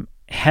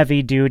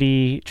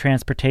heavy-duty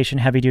transportation,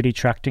 heavy-duty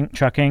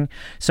trucking.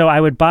 So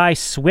I would buy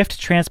Swift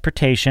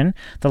Transportation,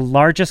 the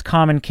largest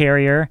common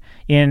carrier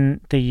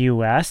in the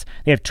U.S.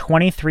 They have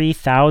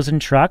 23,000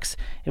 trucks.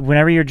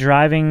 Whenever you're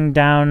driving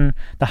down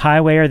the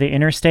highway or the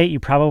interstate, you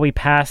probably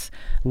pass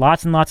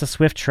lots and lots of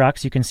Swift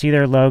trucks. You can see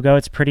their logo.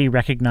 It's pretty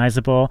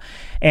recognizable.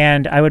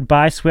 And I would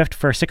buy Swift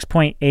for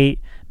 $6.8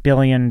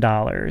 billion.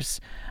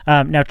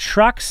 Now,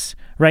 trucks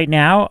right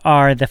now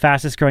are the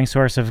fastest growing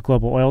source of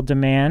global oil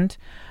demand.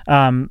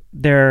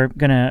 They're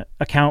going to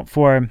account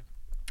for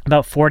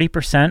about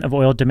 40% of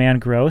oil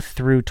demand growth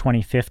through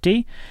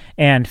 2050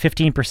 and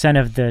 15%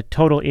 of the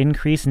total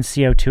increase in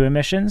CO2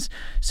 emissions.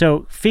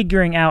 So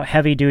figuring out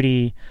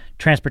heavy-duty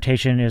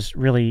transportation is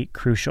really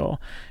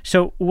crucial.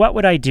 So what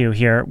would I do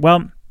here?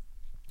 Well,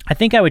 I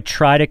think I would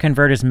try to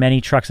convert as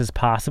many trucks as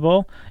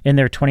possible in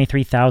their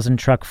 23,000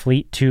 truck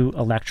fleet to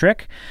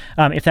electric.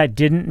 If it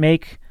didn't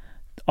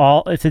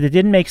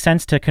make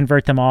sense to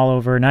convert them all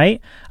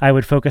overnight, I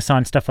would focus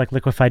on stuff like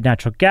liquefied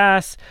natural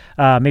gas,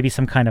 maybe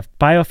some kind of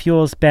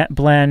biofuels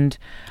blend.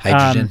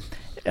 Hydrogen.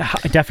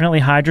 Definitely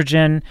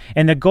hydrogen.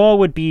 And the goal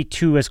would be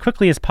to, as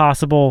quickly as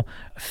possible,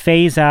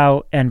 phase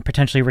out and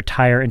potentially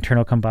retire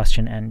internal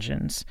combustion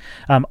engines.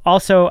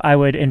 Also, I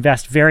would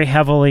invest very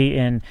heavily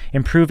in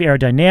improved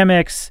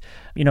aerodynamics,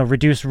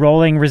 reduce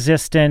rolling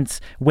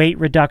resistance, weight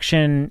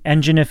reduction,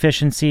 engine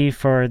efficiency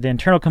for the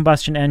internal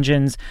combustion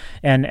engines,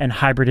 and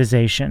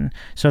hybridization.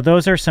 So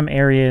those are some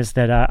areas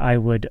that I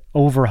would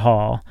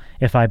overhaul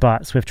if I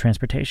bought Swift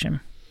Transportation.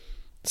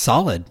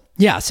 Solid.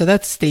 Yeah, so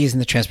that stays in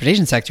the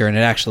transportation sector, and it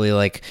actually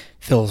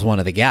fills one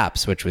of the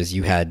gaps, which was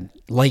you had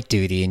light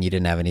duty and you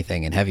didn't have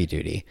anything in heavy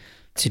duty.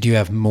 So do you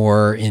have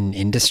more in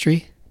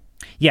industry?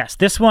 Yes,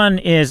 this one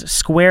is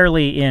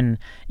squarely in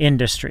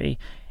industry.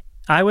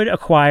 I would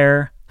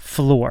acquire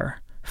Fluor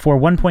for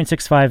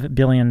 $1.65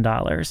 billion.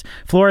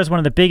 Fluor is one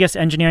of the biggest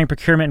engineering,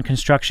 procurement, and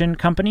construction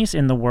companies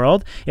in the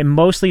world. It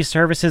mostly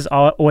services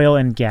oil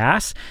and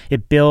gas.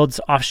 It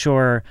builds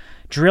offshore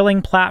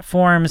drilling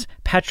platforms,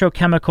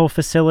 petrochemical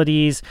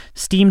facilities,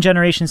 steam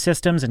generation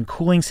systems, and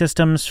cooling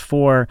systems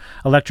for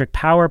electric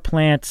power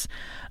plants.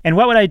 And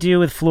what would I do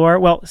with Fluor?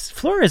 Well,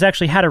 Fluor has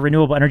actually had a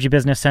renewable energy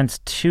business since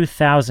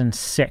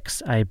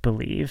 2006, I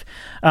believe.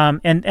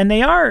 And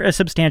they are a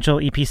substantial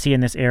EPC in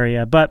this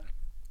area, but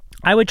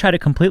I would try to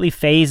completely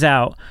phase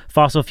out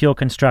fossil fuel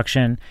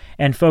construction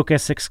and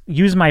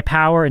use my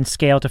power and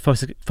scale to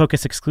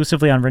focus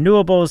exclusively on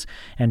renewables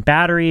and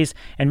batteries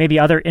and maybe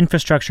other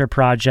infrastructure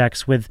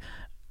projects with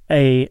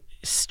a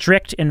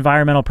strict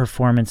environmental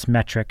performance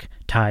metric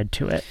tied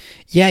to it.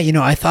 Yeah,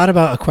 I thought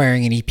about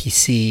acquiring an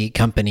EPC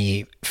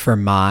company for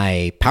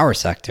my power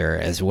sector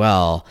as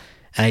well.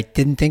 And I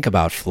didn't think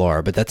about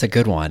Fluor, but that's a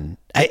good one.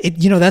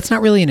 That's not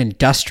really an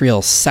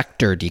industrial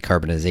sector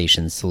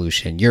decarbonization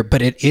solution.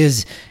 But it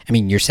is,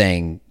 you're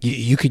saying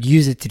you could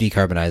use it to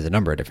decarbonize a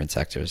number of different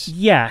sectors.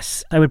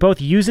 Yes. I would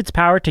both use its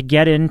power to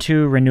get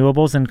into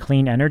renewables and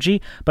clean energy,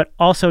 but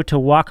also to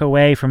walk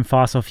away from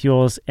fossil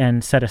fuels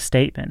and set a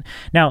statement.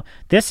 Now,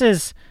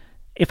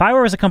 if I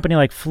were as a company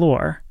like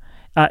Fluor,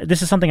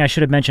 this is something I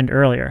should have mentioned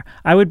earlier.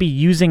 I would be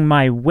using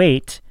my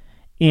weight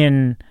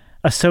in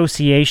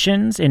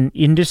associations and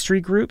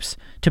industry groups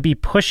to be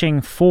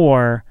pushing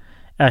for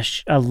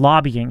a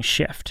lobbying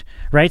shift,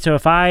 right? So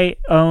if I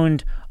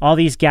owned all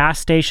these gas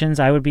stations,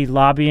 I would be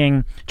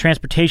lobbying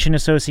transportation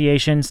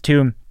associations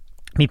to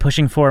be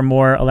pushing for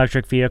more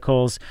electric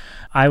vehicles.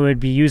 I would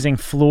be using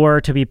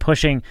Fluor to be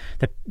pushing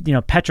the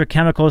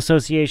petrochemical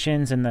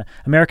associations and the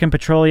American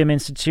Petroleum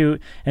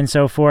Institute and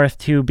so forth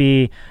to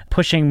be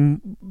pushing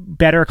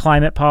better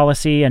climate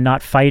policy and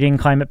not fighting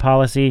climate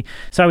policy.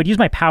 So I would use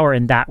my power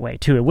in that way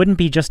too. It wouldn't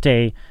be just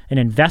an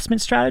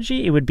investment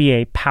strategy. It would be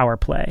a power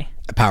play.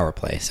 A power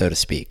play, so to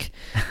speak.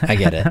 I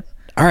get it.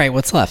 All right,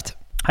 what's left?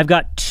 I've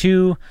got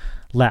 2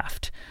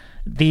 left.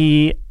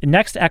 The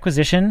next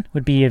acquisition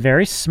would be a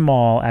very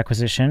small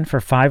acquisition for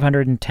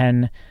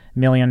 $510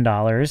 million.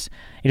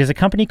 It is a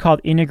company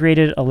called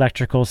Integrated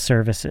Electrical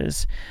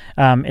Services.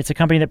 It's a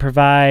company that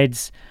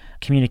provides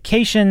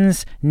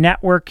communications,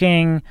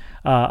 networking,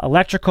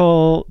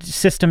 electrical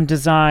system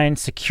design,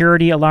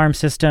 security alarm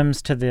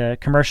systems to the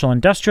commercial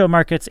industrial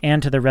markets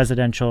and to the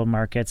residential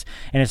markets.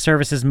 And it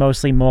services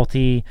mostly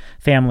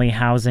multi-family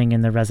housing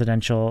in the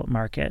residential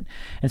market.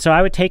 And so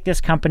I would take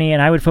this company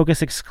and I would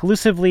focus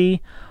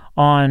exclusively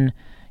on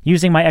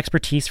using my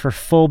expertise for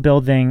full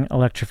building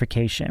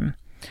electrification.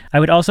 I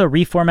would also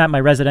reformat my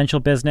residential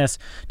business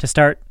to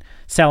start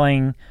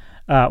selling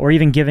or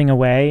even giving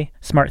away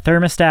smart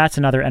thermostats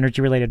and other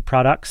energy-related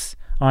products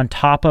on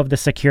top of the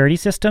security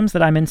systems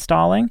that I'm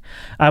installing.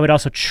 I would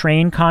also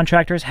train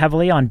contractors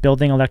heavily on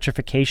building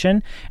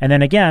electrification. And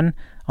then again,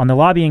 on the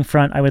lobbying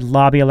front, I would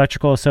lobby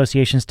electrical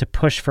associations to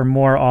push for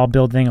more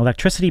all-building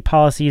electricity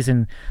policies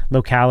in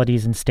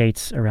localities and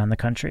states around the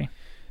country.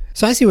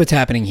 So I see what's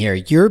happening here.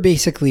 You're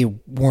basically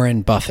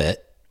Warren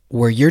Buffett,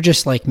 where you're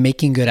just like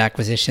making good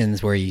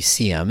acquisitions where you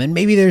see them. And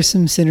maybe there's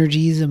some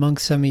synergies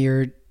amongst some of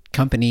your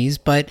companies,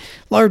 but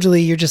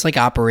largely you're just like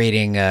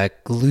operating a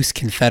loose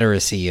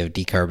confederacy of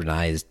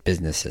decarbonized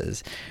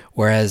businesses.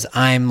 Whereas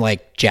I'm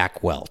like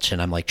Jack Welch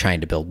and I'm like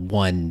trying to build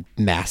one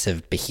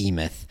massive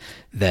behemoth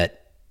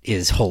that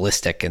is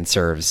holistic and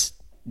serves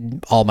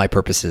all my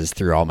purposes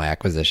through all my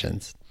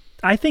acquisitions.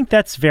 I think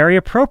that's very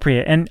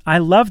appropriate. And I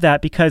love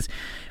that because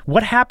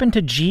what happened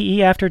to GE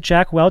after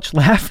Jack Welch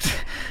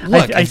left?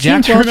 Look, I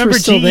seem to remember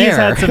GE's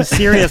had some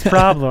serious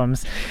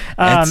problems.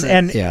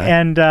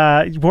 And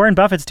Warren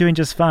Buffett's doing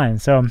just fine.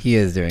 So he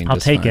is doing I'll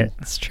just take fine. it.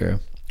 That's true.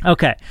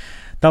 Okay.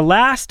 The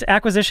last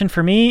acquisition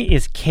for me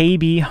is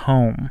KB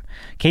Home.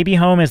 KB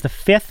Home is the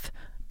 5th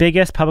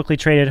biggest publicly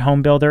traded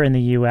home builder in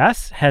the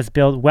U.S., has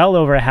built well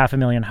over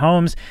 500,000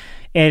 homes.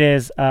 It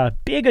is a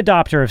big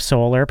adopter of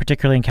solar,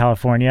 particularly in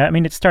California. I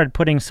mean, it started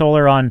putting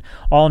solar on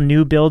all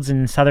new builds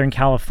in Southern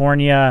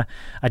California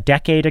a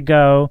decade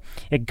ago.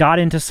 It got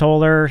into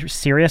solar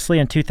seriously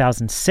in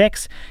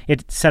 2006.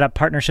 It set up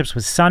partnerships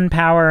with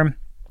SunPower.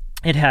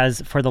 It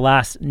has, for the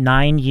last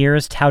 9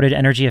 years, touted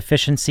energy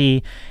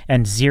efficiency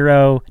and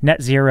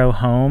net zero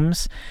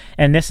homes.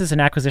 And this is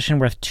an acquisition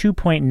worth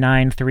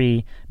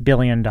 $2.93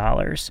 billion.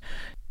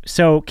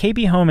 So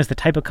KB Home is the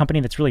type of company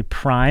that's really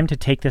primed to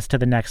take this to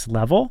the next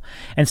level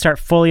and start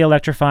fully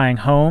electrifying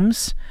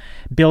homes,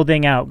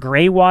 building out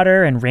gray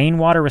water and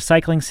rainwater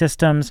recycling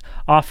systems,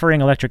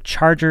 offering electric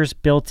chargers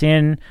built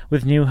in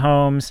with new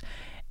homes.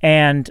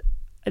 And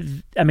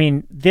I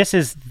mean, this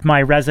is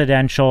my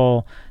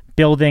residential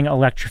building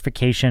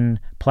electrification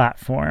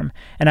platform.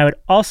 And I would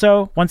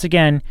also, once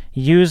again,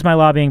 use my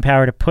lobbying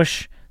power to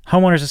push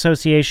homeowners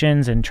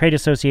associations and trade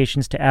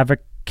associations to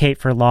advocate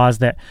for laws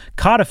that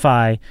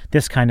codify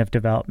this kind of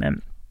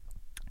development.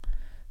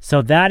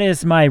 So that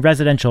is my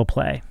residential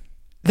play.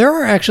 There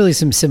are actually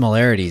some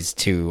similarities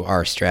to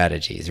our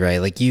strategies, right?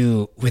 Like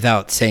you,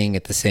 without saying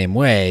it the same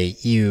way,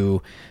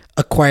 you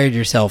acquired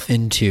yourself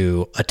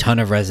into a ton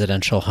of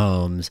residential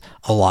homes,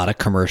 a lot of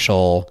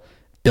commercial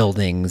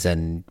buildings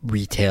and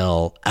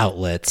retail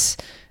outlets,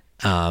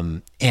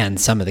 and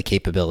some of the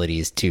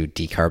capabilities to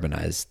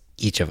decarbonize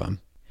each of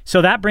them.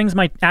 So that brings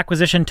my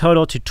acquisition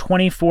total to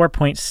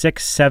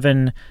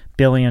 $24.67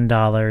 billion.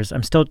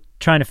 I'm still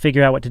trying to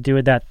figure out what to do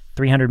with that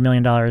 $300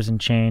 million and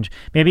change.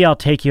 Maybe I'll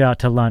take you out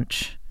to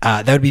lunch.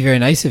 That would be very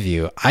nice of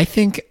you. I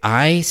think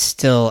I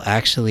still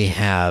actually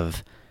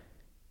have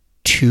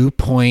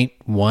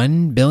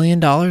 $2.1 billion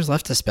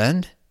left to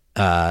spend.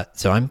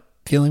 So I'm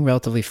feeling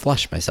relatively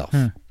flush myself.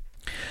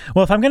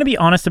 Well, if I'm going to be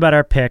honest about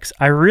our picks,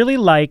 I really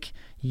like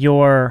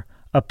your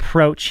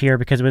approach here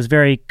because it was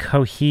very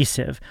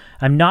cohesive.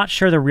 I'm not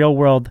sure the real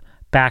world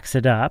backs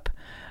it up.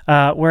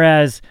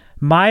 Whereas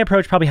my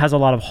approach probably has a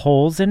lot of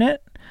holes in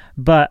it,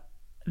 but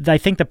I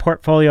think the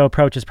portfolio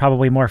approach is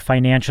probably more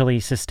financially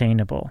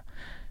sustainable.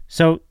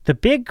 So the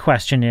big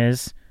question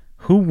is,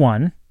 who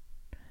won?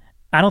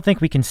 I don't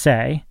think we can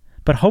say,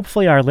 but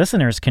hopefully our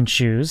listeners can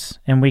choose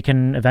and we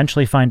can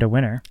eventually find a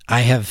winner.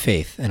 I have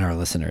faith in our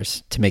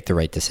listeners to make the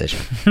right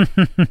decision.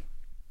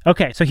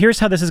 Okay, so here's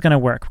how this is going to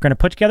work. We're going to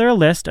put together a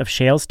list of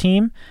Shale's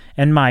team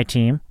and my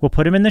team. We'll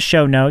put them in the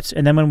show notes,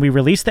 and then when we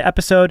release the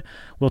episode,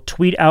 we'll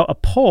tweet out a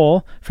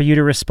poll for you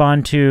to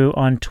respond to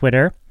on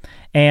Twitter,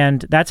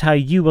 and that's how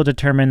you will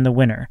determine the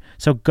winner.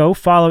 So go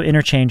follow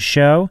Interchange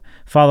Show,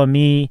 follow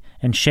me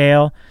and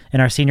Shale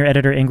and our senior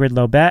editor Ingrid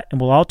Lobet,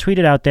 and we'll all tweet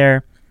it out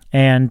there,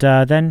 and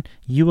then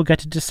you will get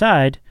to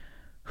decide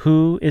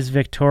who is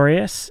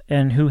victorious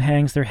and who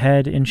hangs their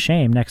head in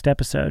shame next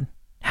episode.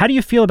 How do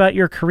you feel about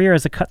your career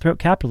as a cutthroat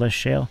capitalist,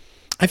 Shale?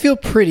 I feel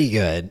pretty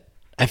good.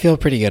 I feel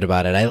pretty good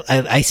about it.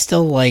 I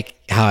still like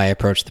how I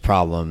approach the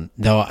problem,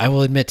 though I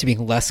will admit to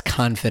being less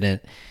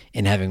confident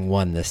in having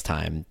won this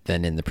time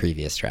than in the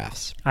previous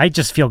drafts. I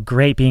just feel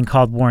great being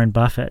called Warren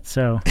Buffett,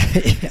 so...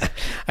 Yeah,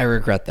 I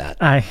regret that.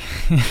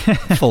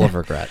 Full of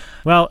regret.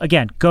 Well,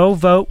 again, go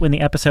vote when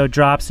the episode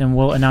drops, and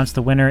we'll announce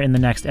the winner in the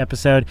next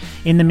episode.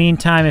 In the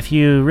meantime, if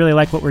you really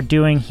like what we're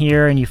doing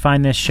here and you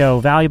find this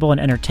show valuable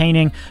and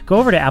entertaining, go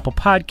over to Apple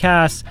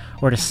Podcasts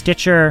or to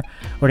Stitcher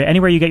or to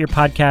anywhere you get your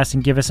podcasts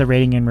and give us a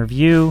rating and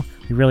review.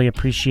 We really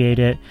appreciate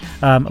it.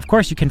 Of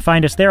course, you can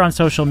find us there on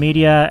social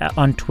media,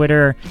 on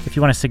Twitter, if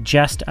you want to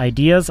suggest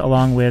ideas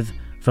along with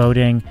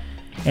voting.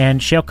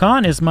 And Shale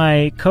Khan is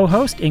my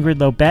co-host. Ingrid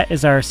Lobet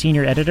is our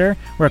senior editor.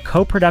 We're a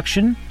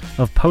co-production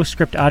of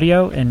Postscript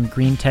Audio and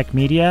Green Tech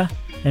Media,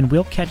 and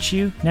we'll catch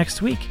you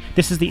next week.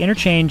 This is the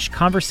Interchange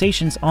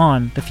Conversations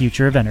on the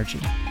Future of Energy.